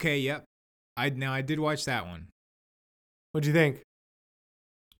 Okay, yep. I did watch that one. What'd you think?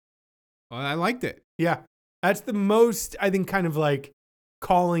 Well, I liked it. Yeah. That's the most, I think, kind of like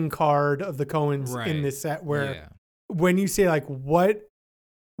calling card of the Coens Right. in this set, where Yeah. when you say like, what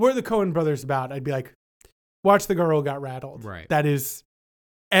are the Coen brothers about? I'd be like, watch The Girl Who Got Rattled. Right. That is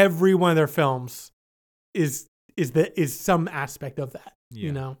every one of their films is some aspect of that. Yeah.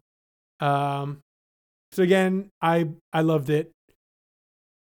 You know. So again, I loved it.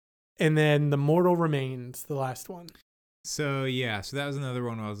 And then The Mortal Remains, the last one. So yeah, so that was another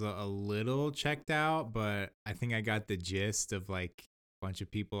one I was a little checked out, but I think I got the gist of like a bunch of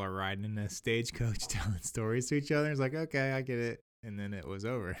people are riding in a stagecoach telling stories to each other. It's like, okay, I get it. And then it was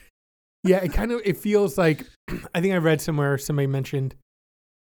over. Yeah, it feels like, I think I read somewhere somebody mentioned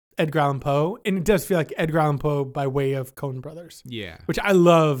Edgar Allan Poe, and it does feel like Edgar Allan Poe by way of Coen Brothers, Yeah. which I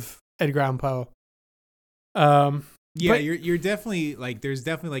love Edgar Allan Poe. Yeah, but- you're definitely like, there's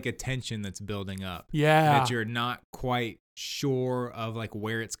definitely like a tension that's building up. Yeah. That you're not quite sure of like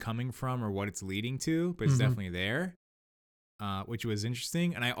where it's coming from or what it's leading to, but it's definitely there, which was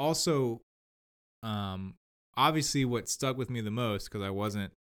interesting. And I also, obviously what stuck with me the most, because I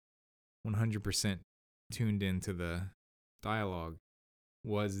wasn't 100% tuned into the dialogue,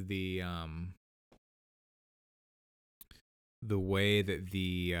 was the way that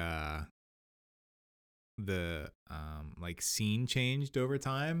the like scene changed over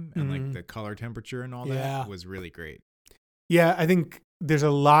time, and like the color temperature and all that was really great. Yeah, I think there's a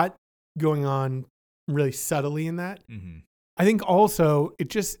lot going on really subtly in that. Mm-hmm. I think also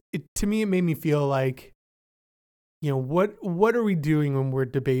to me, it made me feel like, you know, what are we doing when we're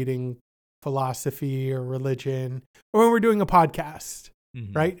debating philosophy or religion, or when we're doing a podcast,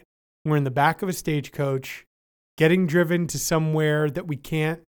 right? We're in the back of a stagecoach getting driven to somewhere that we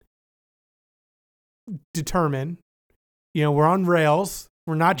can't determine. You know, we're on rails.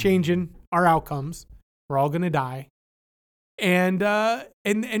 We're not changing our outcomes. We're all going to die. And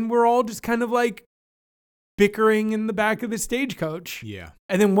we're all just kind of like bickering in the back of the stagecoach. Yeah.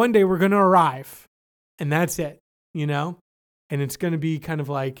 And then one day we're going to arrive, and that's it, you know? And it's going to be kind of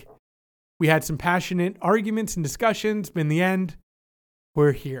like, we had some passionate arguments and discussions, but in the end,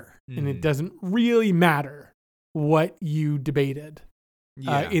 we're here. And it doesn't really matter what you debated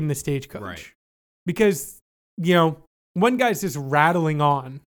in the stagecoach. Right. Because, you know, one guy's just rattling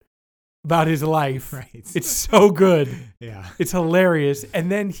on about his life. Right. It's so good. Yeah. It's hilarious.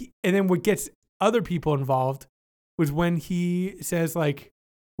 And then what gets other people involved was when he says, like,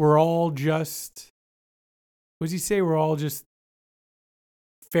 we're all just, what does he say? We're all just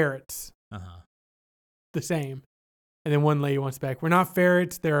ferrets. The same. And then one lady wants back, we're not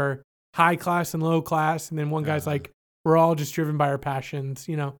ferrets. There are high class and low class. And then one guy's like, we're all just driven by our passions,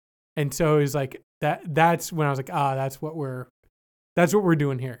 you know? And so he's like, that's when I was like, that's what we're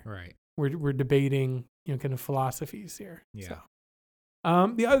doing here. Right. We're debating, you know, kind of philosophies here. Yeah. So,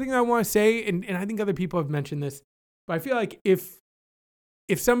 the other thing I want to say, and I think other people have mentioned this, but I feel like if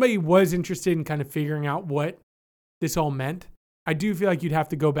somebody was interested in kind of figuring out what this all meant, I do feel like you'd have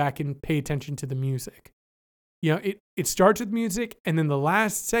to go back and pay attention to the music. You know, it starts with music, and then the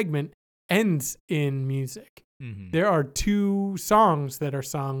last segment ends in music. There are 2 songs that are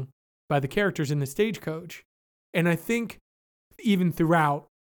sung by the characters in the stagecoach. And I think even throughout,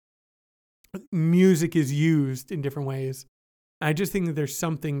 music is used in different ways. I just think that there's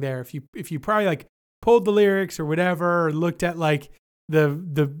something there. If you probably like pulled the lyrics or whatever, or looked at like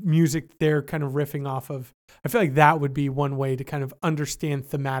the music they're kind of riffing off of, I feel like that would be one way to kind of understand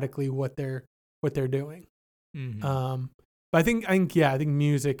thematically what they're doing. But I think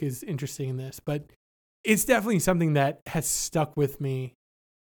music is interesting in this, but it's definitely something that has stuck with me.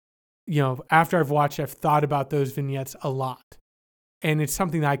 You know, after I've watched it, I've thought about those vignettes a lot, and it's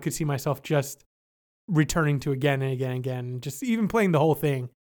something that I could see myself just returning to again and again and again, just even playing the whole thing.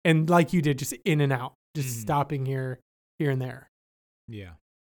 And like you did, just in and out, just stopping here and there. Yeah.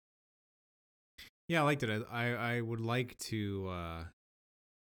 Yeah, I liked it. I would like to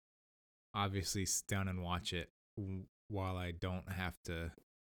obviously sit down and watch it while I don't have to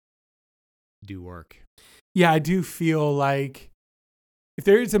do work. Yeah, I do feel like if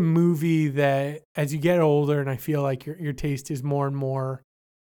there is a movie that as you get older, and I feel like your taste is more and more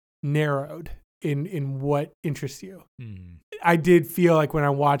narrowed in what interests you. I did feel like when I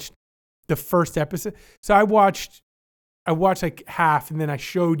watched the first episode, so I watched like half, and then I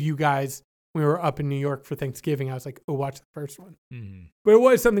showed you guys when we were up in New York for Thanksgiving. I was like, oh, watch the first one. But it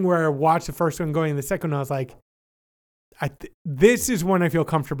was something where I watched the first one, going in the second one, I was like, this is one I feel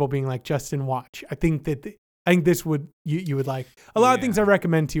comfortable being like, Justin, watch. I think this would you would like. A lot of things I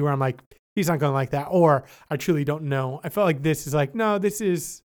recommend to you where I'm like, he's not going to like that, or I truly don't know. I felt like this is like, no, this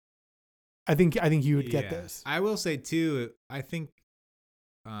is, I think you would get this. I will say too, I think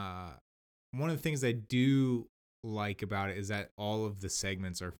one of the things I do like about it is that all of the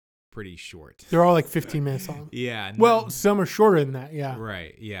segments are pretty short. They're all like 15 minutes long. Yeah. Well, some are shorter than that. Yeah.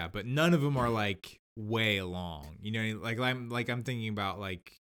 Right. Yeah. But none of them are like way long. You know, like I'm thinking about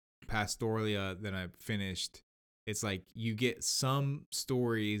like Pastoria that I finished, it's like you get some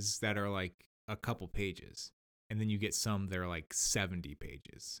stories that are like a couple pages, and then you get some that are like 70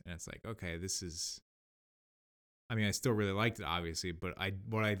 pages, and it's like, okay, this is. I mean, I still really liked it, obviously, but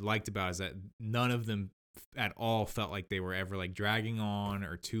what I liked about it is that none of them at all felt like they were ever like dragging on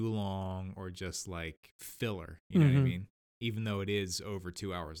or too long or just like filler. You know what I mean? Even though it is over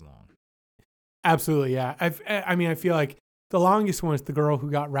 2 hours long. Absolutely, yeah. I feel like the longest one is The Girl Who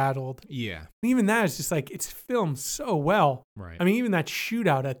Got Rattled. Yeah. And even that is just like, it's filmed so well. Right. I mean, even that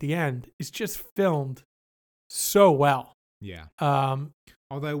shootout at the end is just filmed so well. Yeah.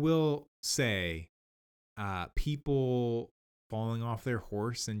 Although I will say, people falling off their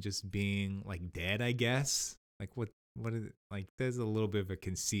horse and just being like dead, I guess. Like what is it? Like there's a little bit of a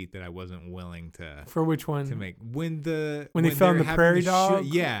conceit that I wasn't willing to. For which one? To make when they found the prairie dog.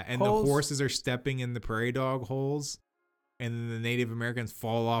 Yeah, and holes? the horses are stepping in the prairie dog holes, and then the Native Americans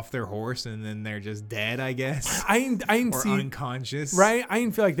fall off their horse and then they're just dead, I guess. I didn't or see unconscious. Right? I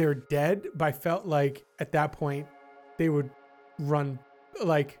didn't feel like they were dead, but I felt like at that point they would run,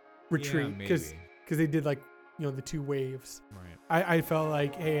 like retreat, because they did like, you know, the two waves. Right. I felt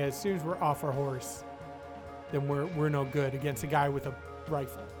like, hey, as soon as we're off our horse, then we're no good against a guy with a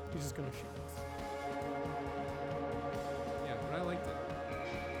rifle. He's just gonna shoot us. Yeah, but I liked it.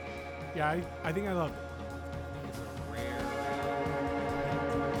 Yeah, I think I loved it. I think it's a rare.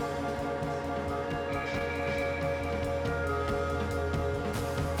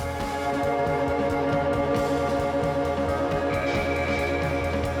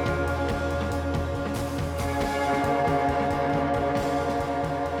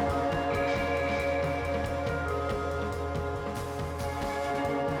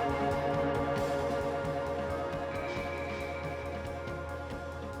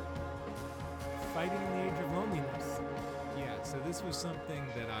 Fighting in the Age of Loneliness. Yeah, so this was something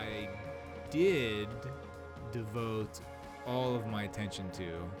that I did devote all of my attention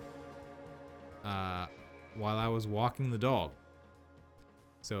to while I was walking the dog.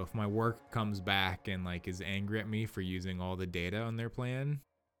 So if my work comes back and like is angry at me for using all the data on their plan,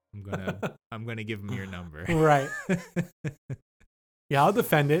 I'm gonna give them your number. Right. Yeah, I'll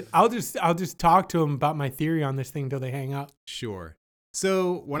defend it. I'll just talk to them about my theory on this thing till they hang up. Sure.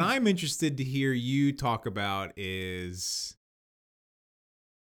 So what I'm interested to hear you talk about is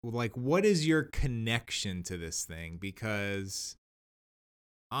like, what is your connection to this thing? Because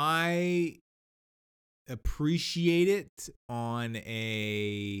I appreciate it on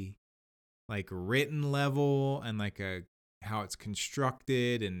a like written level and like how it's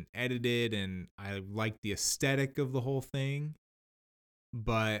constructed and edited, and I like the aesthetic of the whole thing.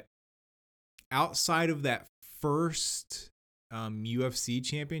 But outside of that first UFC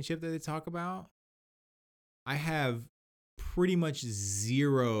championship that they talk about, I have pretty much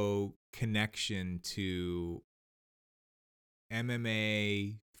zero connection to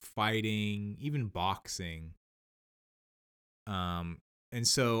MMA, fighting, even boxing. And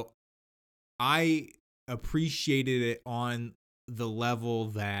so I appreciated it on the level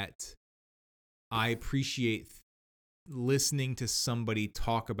that I appreciate listening to somebody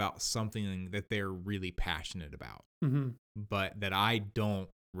talk about something that they're really passionate about, but that I don't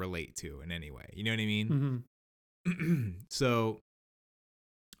relate to in any way. You know what I mean? So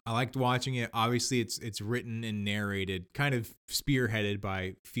I liked watching it. Obviously, it's written and narrated, kind of spearheaded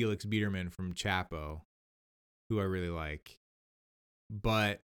by Felix Biederman from Chapo, who I really like.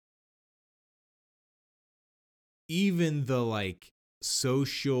 But even the like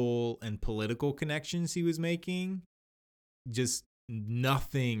social and political connections he was making, just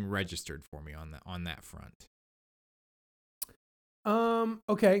nothing registered for me on that front.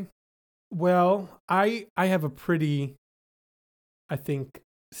 Okay. Well, I have a pretty, I think,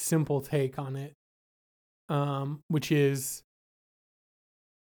 simple take on it. Which is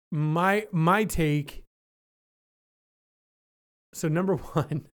my take. So number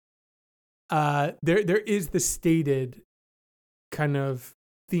one, there is the stated kind of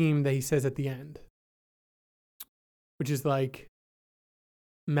theme that he says at the end, which is like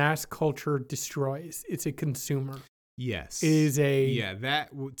mass culture destroys. It's a consumer. Yes. It is a... Yeah, that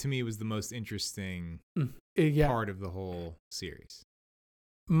to me was the most interesting part of the whole series.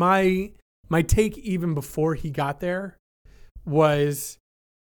 My take even before he got there was,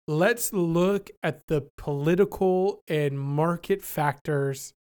 let's look at the political and market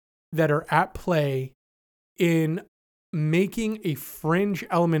factors that are at play in making a fringe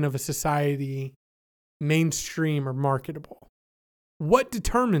element of a society mainstream or marketable. What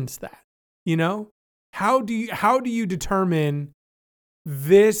determines that? You know, how do you determine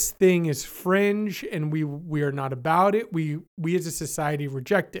this thing is fringe and we are not about it? We as a society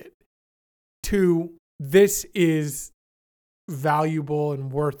reject it. to this is valuable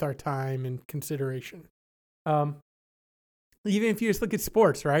and worth our time and consideration. Even if you just look at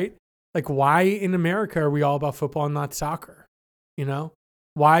sports, right? Like, why in America are we all about football and not soccer? You know,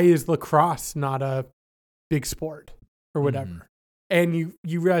 why is lacrosse not a big sport or whatever? Mhm. And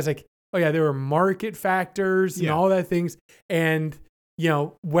you realize, like, oh yeah, there were market factors and Yeah. all that things. And, you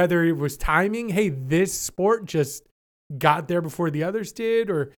know, whether it was timing, hey, this sport just got there before the others did,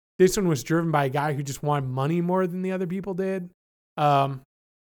 or this one was driven by a guy who just wanted money more than the other people did. That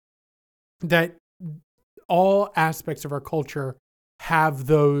all aspects of our culture have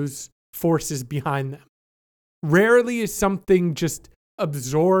those forces behind them. Rarely is something just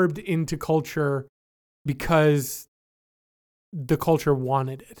absorbed into culture because the culture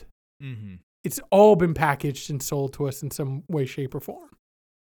wanted it. Mm-hmm. It's all been packaged and sold to us in some way, shape, or form.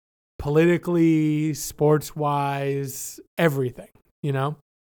 Politically, sports-wise, everything, you know?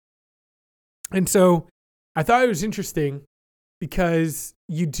 And so I thought it was interesting because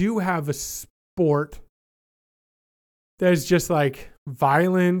you do have a sport that is just like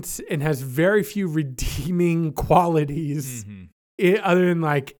violent and has very few redeeming qualities other than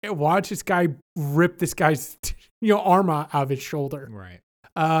like, watch this guy rip this guy's arm out of his shoulder. Right.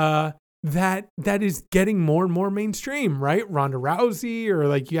 That is getting more and more mainstream, right? Ronda Rousey, or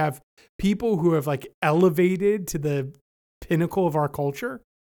like you have people who have like elevated to the pinnacle of our culture.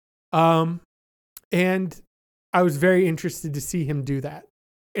 And I was very interested to see him do that.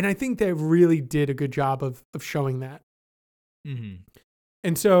 And I think they really did a good job of showing that. Mm-hmm.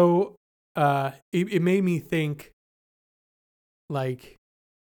 And so it made me think, like,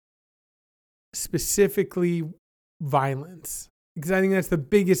 specifically violence, because I think that's the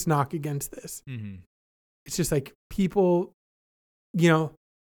biggest knock against this. Mm-hmm. It's just like people,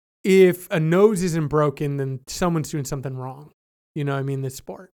 if a nose isn't broken, then someone's doing something wrong. You know what I mean? This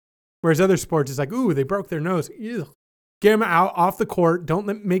sport. Whereas other sports is like, ooh, they broke their nose. Ew. Get them out off the court.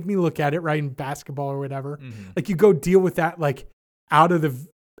 Don't make me look at it, right? In basketball or whatever. Mm-hmm. Like, you go deal with that, like, out of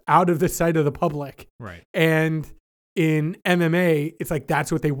the sight of the public. Right. And in MMA, it's like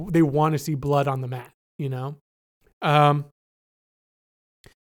that's what they want to see, blood on the mat, you know? And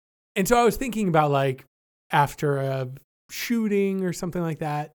so I was thinking about, like, after a shooting or something like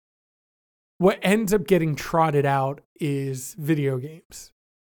that, what ends up getting trotted out is video games.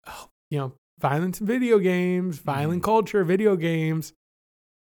 Oh, violence in video games, violent culture, video games.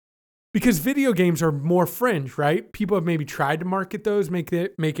 Because video games are more fringe, right? People have maybe tried to market those, make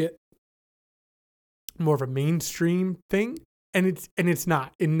it more of a mainstream thing, and it's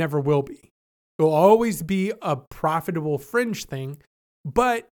not. It never will be. It will always be a profitable fringe thing,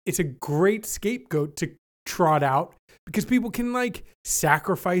 but it's a great scapegoat to trot out because people can, like,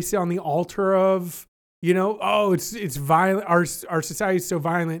 sacrifice it on the altar of, it's violent. Our society is so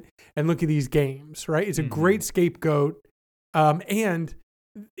violent, and look at these games, right? It's a great scapegoat, and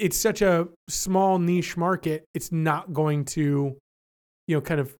it's such a small niche market. It's not going to,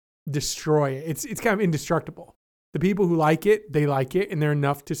 kind of destroy it. It's kind of indestructible. The people who like it, they like it, and they're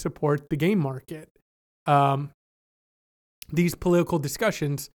enough to support the game market. These political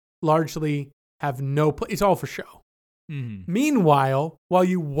discussions largely have no place. It's all for show. Mm-hmm. Meanwhile, while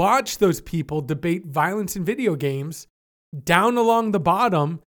you watch those people debate violence in video games, down along the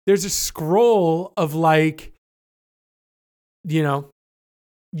bottom, there's a scroll of, like,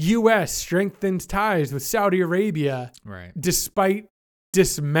 U.S. strengthens ties with Saudi Arabia, right, despite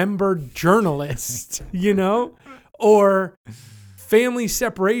dismembered journalists, or family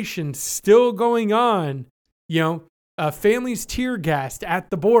separation still going on, families tear gassed at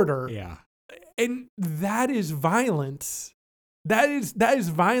the border. Yeah. And that is violence. That is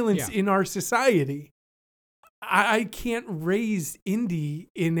violence in our society. I can't raise Indy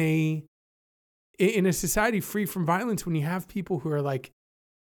in a society free from violence when you have people who are like,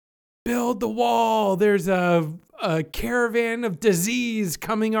 build the wall. There's a caravan of disease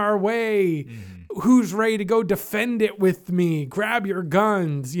coming our way. Mm-hmm. Who's ready to go defend it with me? Grab your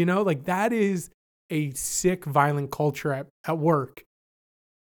guns. Like, that is a sick, violent culture at work.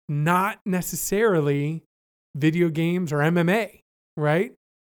 Not necessarily video games or MMA, right?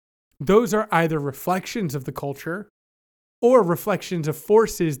 Those are either reflections of the culture or reflections of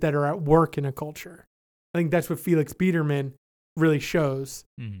forces that are at work in a culture. I think that's what Felix Biederman really shows.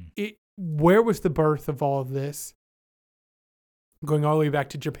 Mm-hmm. Where was the birth of all of this? Going all the way back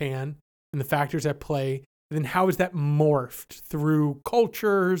to Japan and the factors at play. And then how is that morphed through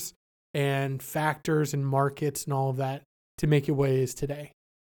cultures and factors and markets and all of that to make it what it is today?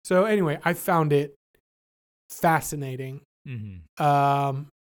 So anyway, I found it fascinating. Mm-hmm.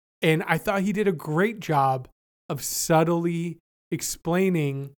 And I thought he did a great job of subtly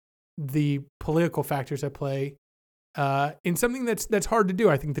explaining the political factors at play in something that's hard to do.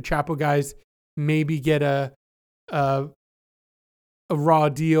 I think the Chapo guys maybe get a raw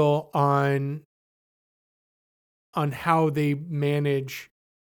deal on how they manage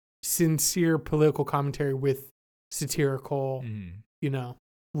sincere political commentary with satirical,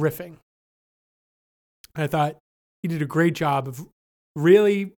 riffing. I thought he did a great job of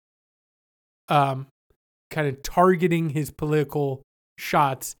really kind of targeting his political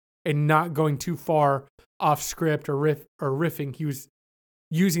shots and not going too far off script or riffing. He was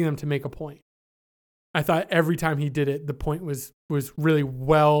using them to make a point. I thought every time he did it, the point was really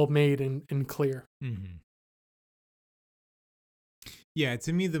well made and clear. Mm-hmm. Yeah,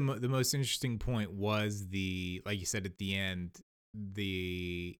 to me, the most interesting point was like you said at the end,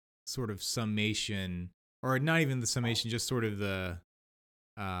 the sort of summation, or not even the summation, just sort of the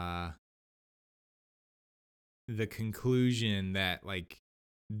conclusion that like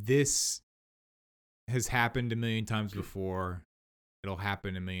this has happened a million times before. It'll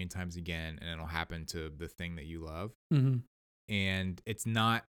happen a million times again, and it'll happen to the thing that you love. Mm-hmm. And it's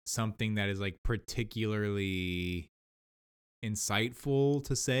not something that is like particularly insightful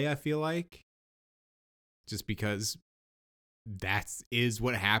to say, I feel like, just because that is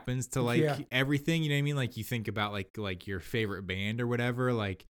what happens to like everything, you know what I mean? Like you think about like your favorite band or whatever,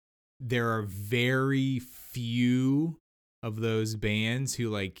 like there are very few of those bands who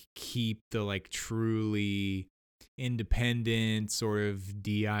like keep the like truly independent sort of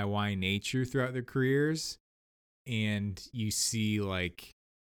DIY nature throughout their careers. And you see like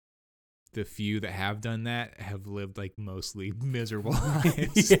the few that have done that have lived like mostly miserable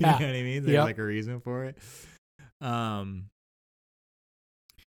lives. You know what I mean? There's like a reason for it.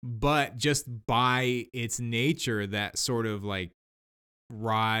 But just by its nature, that sort of like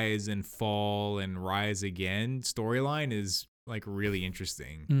rise and fall and rise again storyline is like really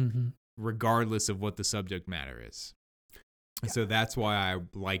interesting, regardless of what the subject matter is. And so that's why I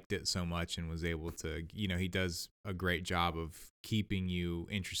liked it so much and was able to, he does a great job of keeping you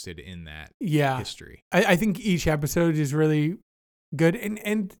interested in that history. I think each episode is really good.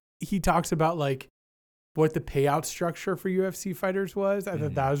 And he talks about like what the payout structure for UFC fighters was. I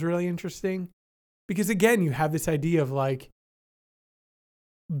thought that was really interesting because again, you have this idea of like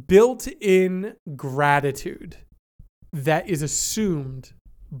built-in gratitude that is assumed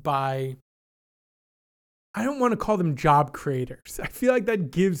by, I don't want to call them job creators. I feel like that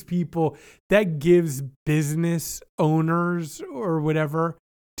gives business owners or whatever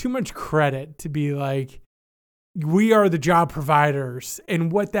too much credit to be like, we are the job providers.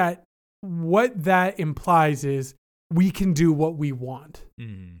 And what that implies is we can do what we want.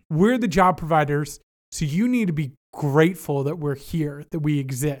 We're the job providers. So you need to be grateful that we're here, that we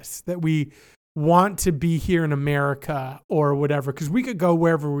exist, that we want to be here in America or whatever, because we could go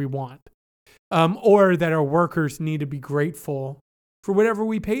wherever we want. Or that our workers need to be grateful for whatever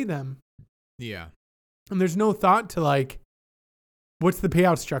we pay them. Yeah. And there's no thought to like, what's the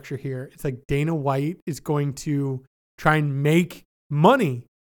payout structure here? It's like Dana White is going to try and make money,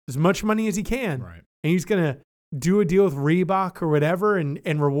 as much money as he can. Right. And he's going to do a deal with Reebok or whatever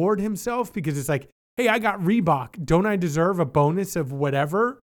and reward himself because it's like, hey, I got Reebok. Don't I deserve a bonus of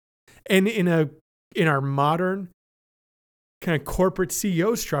whatever? And in our modern kind of corporate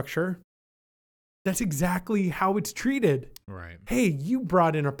CEO structure, that's exactly how it's treated. Right. Hey, you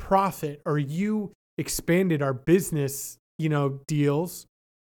brought in a profit or you expanded our business, deals.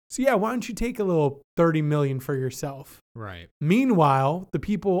 So yeah, why don't you take a little $30 million for yourself? Right. Meanwhile, the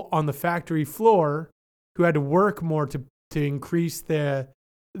people on the factory floor who had to work more to increase the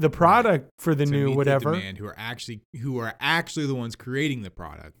product for the new whatever, the demand, who are actually the ones creating the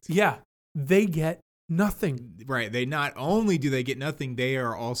product. Yeah, they get nothing. Right. They not only do they get nothing, they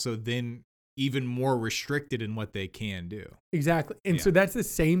are also then even more restricted in what they can do. Exactly. And so that's the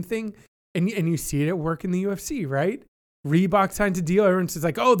same thing. And you see it at work in the UFC, right? Reebok signs a deal. Everyone's just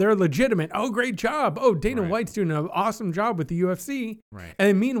like, oh, they're legitimate. Oh, great job. Oh, Dana White's doing an awesome job with the UFC. Right. And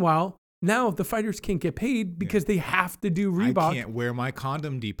then meanwhile, now the fighters can't get paid because they have to do Reebok. I can't wear my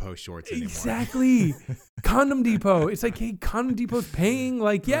Condom Depot shorts anymore. Exactly. Condom Depot. It's like, hey, Condom Depot's paying.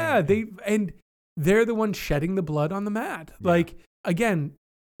 Like, they're the ones shedding the blood on the mat. Yeah. Like, again,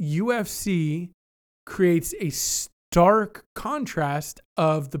 UFC creates a stark contrast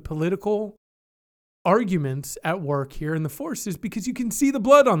of the political arguments at work here in the forces because you can see the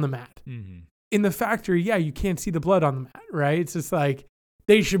blood on the mat. In the factory, you can't see the blood on the mat, right? It's just like,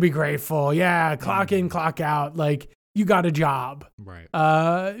 they should be grateful. Yeah, clock in, clock out. Like, you got a job. Right.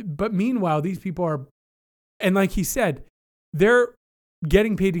 But meanwhile, these people are, and like he said, they're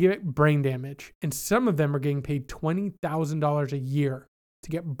getting paid to get brain damage. And some of them are getting paid $20,000 a year to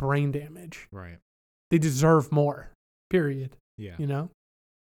get brain damage. Right. They deserve more. Period. Yeah. You know?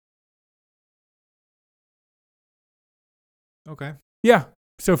 Okay. Yeah.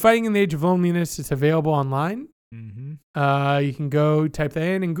 So Fighting in the Age of Loneliness is available online. Mm-hmm. You can go type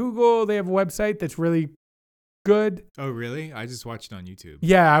that in Google. They have a website that's really good. Oh, really? I just watched it on YouTube.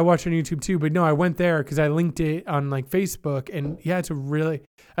 Yeah, I watch on YouTube too, but no, I went there because I linked it on like Facebook, and yeah, it's a really,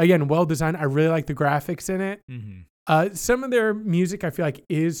 again, well designed. I really like the graphics in it. Mm-hmm. Some of their music I feel like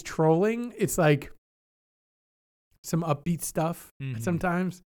is trolling. It's like some upbeat stuff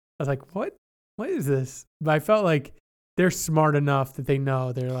sometimes. I was like, what is this? But I felt like they're smart enough that they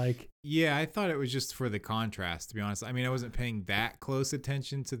know. They're like, yeah, I thought it was just for the contrast, to be honest. I mean, I wasn't paying that close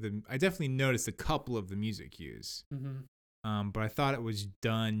attention to I definitely noticed a couple of the music cues. But I thought it was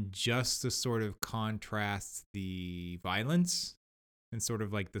done just to sort of contrast the violence and sort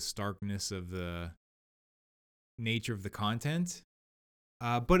of like the starkness of the nature of the content.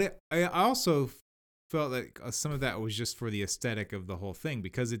 But I also felt like some of that was just for the aesthetic of the whole thing,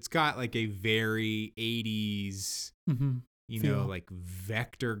 because it's got like a very 80s, you know, like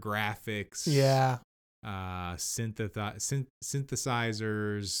vector graphics. Yeah.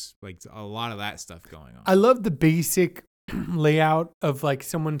 Synthesizers, like a lot of that stuff going on. I love the basic layout of like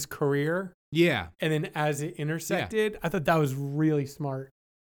someone's career. Yeah. And then as it intersected, I thought that was really smart.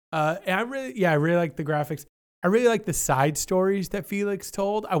 And I really like the graphics. I really like the side stories that Felix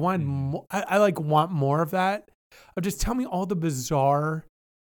told. I wanted more, I like want more of that. Just tell me all the bizarre,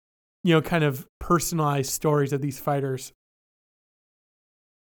 you know, kind of personalized stories of these fighters.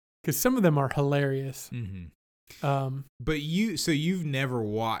 Because some of them are hilarious. But you've never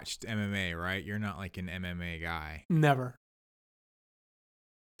watched MMA, right? You're not like an MMA guy. Never.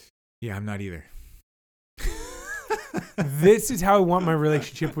 Yeah, I'm not either. This is how I want my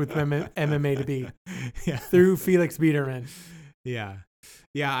relationship with MMA to be. Yeah. Through Felix Biederman. Yeah.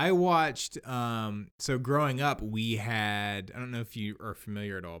 Yeah, I watched, so growing up, we had, I don't know if you are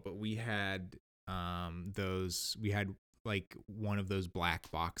familiar at all, but we had like one of those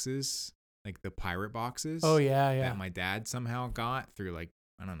black boxes, like the pirate boxes. Oh, yeah. That my dad somehow got through like,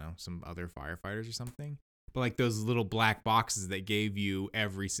 I don't know, some other firefighters or something. But like those little black boxes that gave you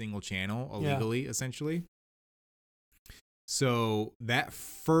every single channel illegally, essentially. So that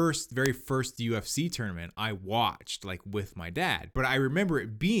very first UFC tournament I watched like with my dad, but I remember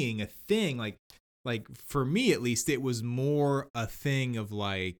it being a thing, like for me at least, it was more a thing of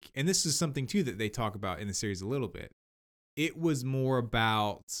like, and this is something too that they talk about in the series a little bit. It was more a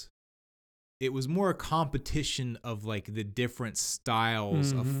competition of like the different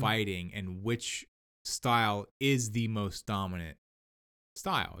styles of fighting and which style is the most dominant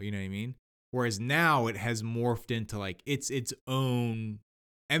style. You know what I mean? Whereas now it has morphed into like its own,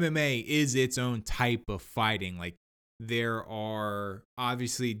 MMA is its own type of fighting. Like there are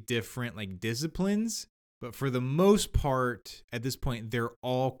obviously different like disciplines, but for the most part at this point, they're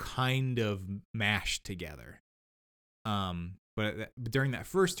all kind of mashed together. But during that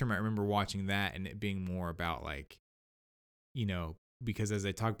first term, I remember watching that and it being more about like, you know, because as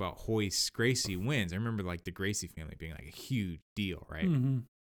I talk about Royce Gracie wins, I remember like the Gracie family being like a huge deal, right?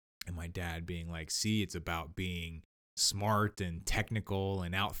 And my dad being like, see, it's about being smart and technical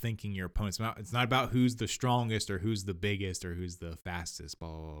and outthinking your opponents. It's not about who's the strongest or who's the biggest or who's the fastest, blah,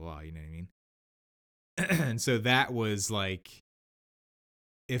 blah, blah, you know what I mean? And so that was like,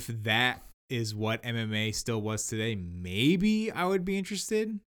 if that is what MMA still was today, maybe I would be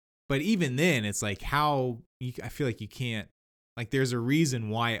interested. But even then, it's like I feel like you can't, like there's a reason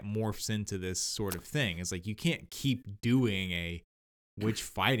why it morphs into this sort of thing. It's like you can't keep doing which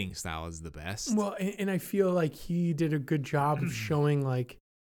fighting style is the best. Well, and I feel like he did a good job of showing like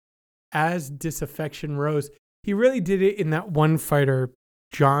as disaffection rose, he really did it in that one fighter,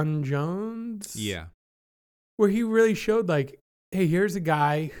 John Jones. Yeah. Where he really showed like, hey, here's a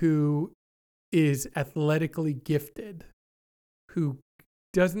guy who is athletically gifted, who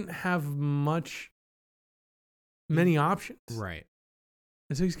doesn't have many options. Right.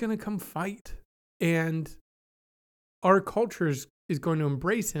 And so he's going to come fight. And our culture is going to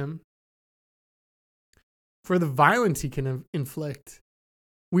embrace him for the violence he can inflict.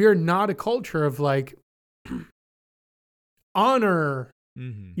 We are not a culture of like honor,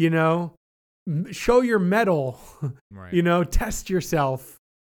 you know, show your medal, right. You know, test yourself.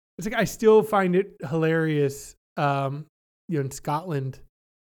 It's like, I still find it hilarious. You know, in Scotland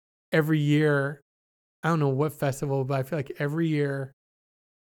every year, I don't know what festival, but I feel like every year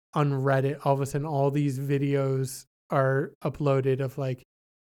on Reddit, all of a sudden, all these videos are uploaded of like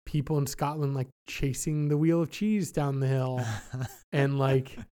people in Scotland like chasing the wheel of cheese down the hill and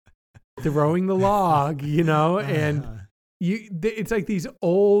like throwing the log, you know, and it's like these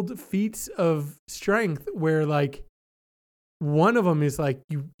old feats of strength where like one of them is like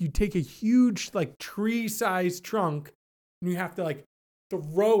you take a huge like tree-sized trunk and you have to like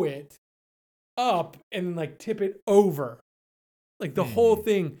throw it up and then like tip it over. Like the whole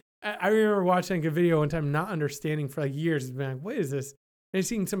thing. I remember watching a video one time, not understanding for like years, and being like, what is this? And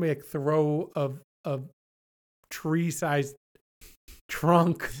seeing somebody like throw a tree-sized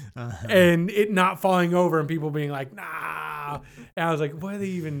trunk and it not falling over and people being like, nah. And I was like, what are they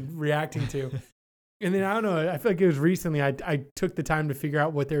even reacting to? And then I don't know, I feel like it was recently I took the time to figure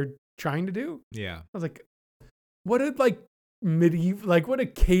out what they're trying to do. Yeah. I was like, what a like medieval, like what a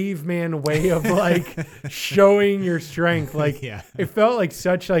caveman way of like showing your strength. Like it felt like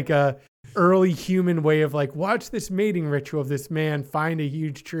such like a early human way of like, watch this mating ritual of this man find a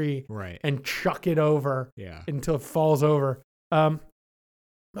huge tree and chuck it over until it falls over. I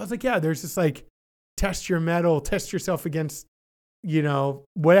was like, yeah, there's this like test your mettle, test yourself against, you know,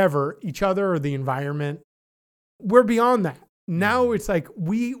 whatever, each other or the environment. We're beyond that. Now it's like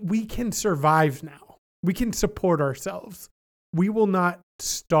we can survive now. We can support ourselves. We will not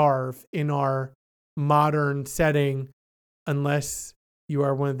starve in our modern setting unless you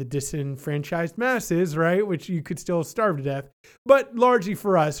are one of the disenfranchised masses, right? Which you could still starve to death. But largely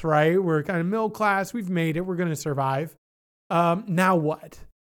for us, right? We're kind of middle class. We've made it. We're going to survive. Now what?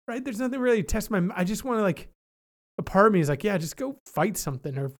 Right? There's nothing really to test I just want to like, a part of me is like, yeah, just go fight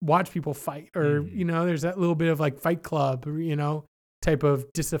something or watch people fight. Or, you know, there's that little bit of like Fight Club, or, you know, type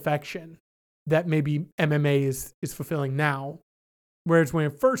of disaffection that maybe MMA is fulfilling now. Whereas when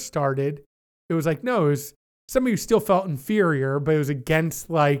it first started, it was like, no, it was somebody who still felt inferior, but it was against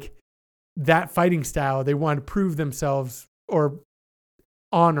like that fighting style. They wanted to prove themselves, or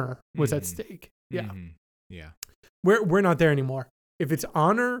honor was at stake. Yeah. Yeah. We're not there anymore. If it's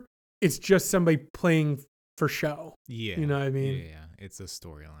honor, it's just somebody playing for show. Yeah. You know what I mean? Yeah. It's a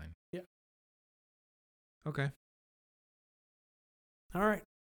storyline. Yeah. Okay. All right.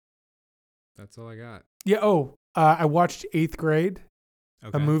 That's all I got. Yeah. Oh, I watched 8th Grade,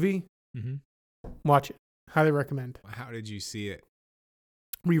 a movie. Mm-hmm. Watch it. Highly recommend. How did you see it?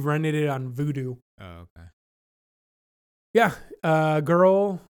 We rented it on Vudu. Oh, okay. Yeah. A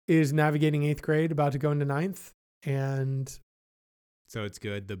girl is navigating 8th grade, about to go into 9th. And so it's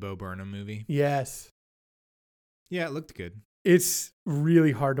good, the Bo Burnham movie? Yes. Yeah, it looked good. It's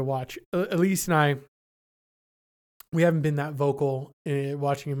really hard to watch. Elise and I, we haven't been that vocal in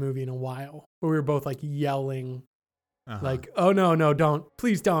watching a movie in a while. But we were both like yelling, like, oh no, don't.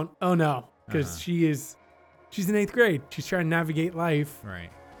 Please don't. Oh no. Because she's in 8th grade. She's trying to navigate life. Right.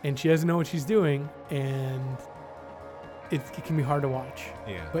 And she doesn't know what she's doing. And it can be hard to watch.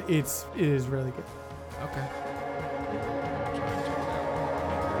 Yeah. But it is really good. Okay.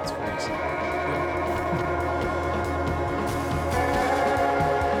 I'll try and check it out.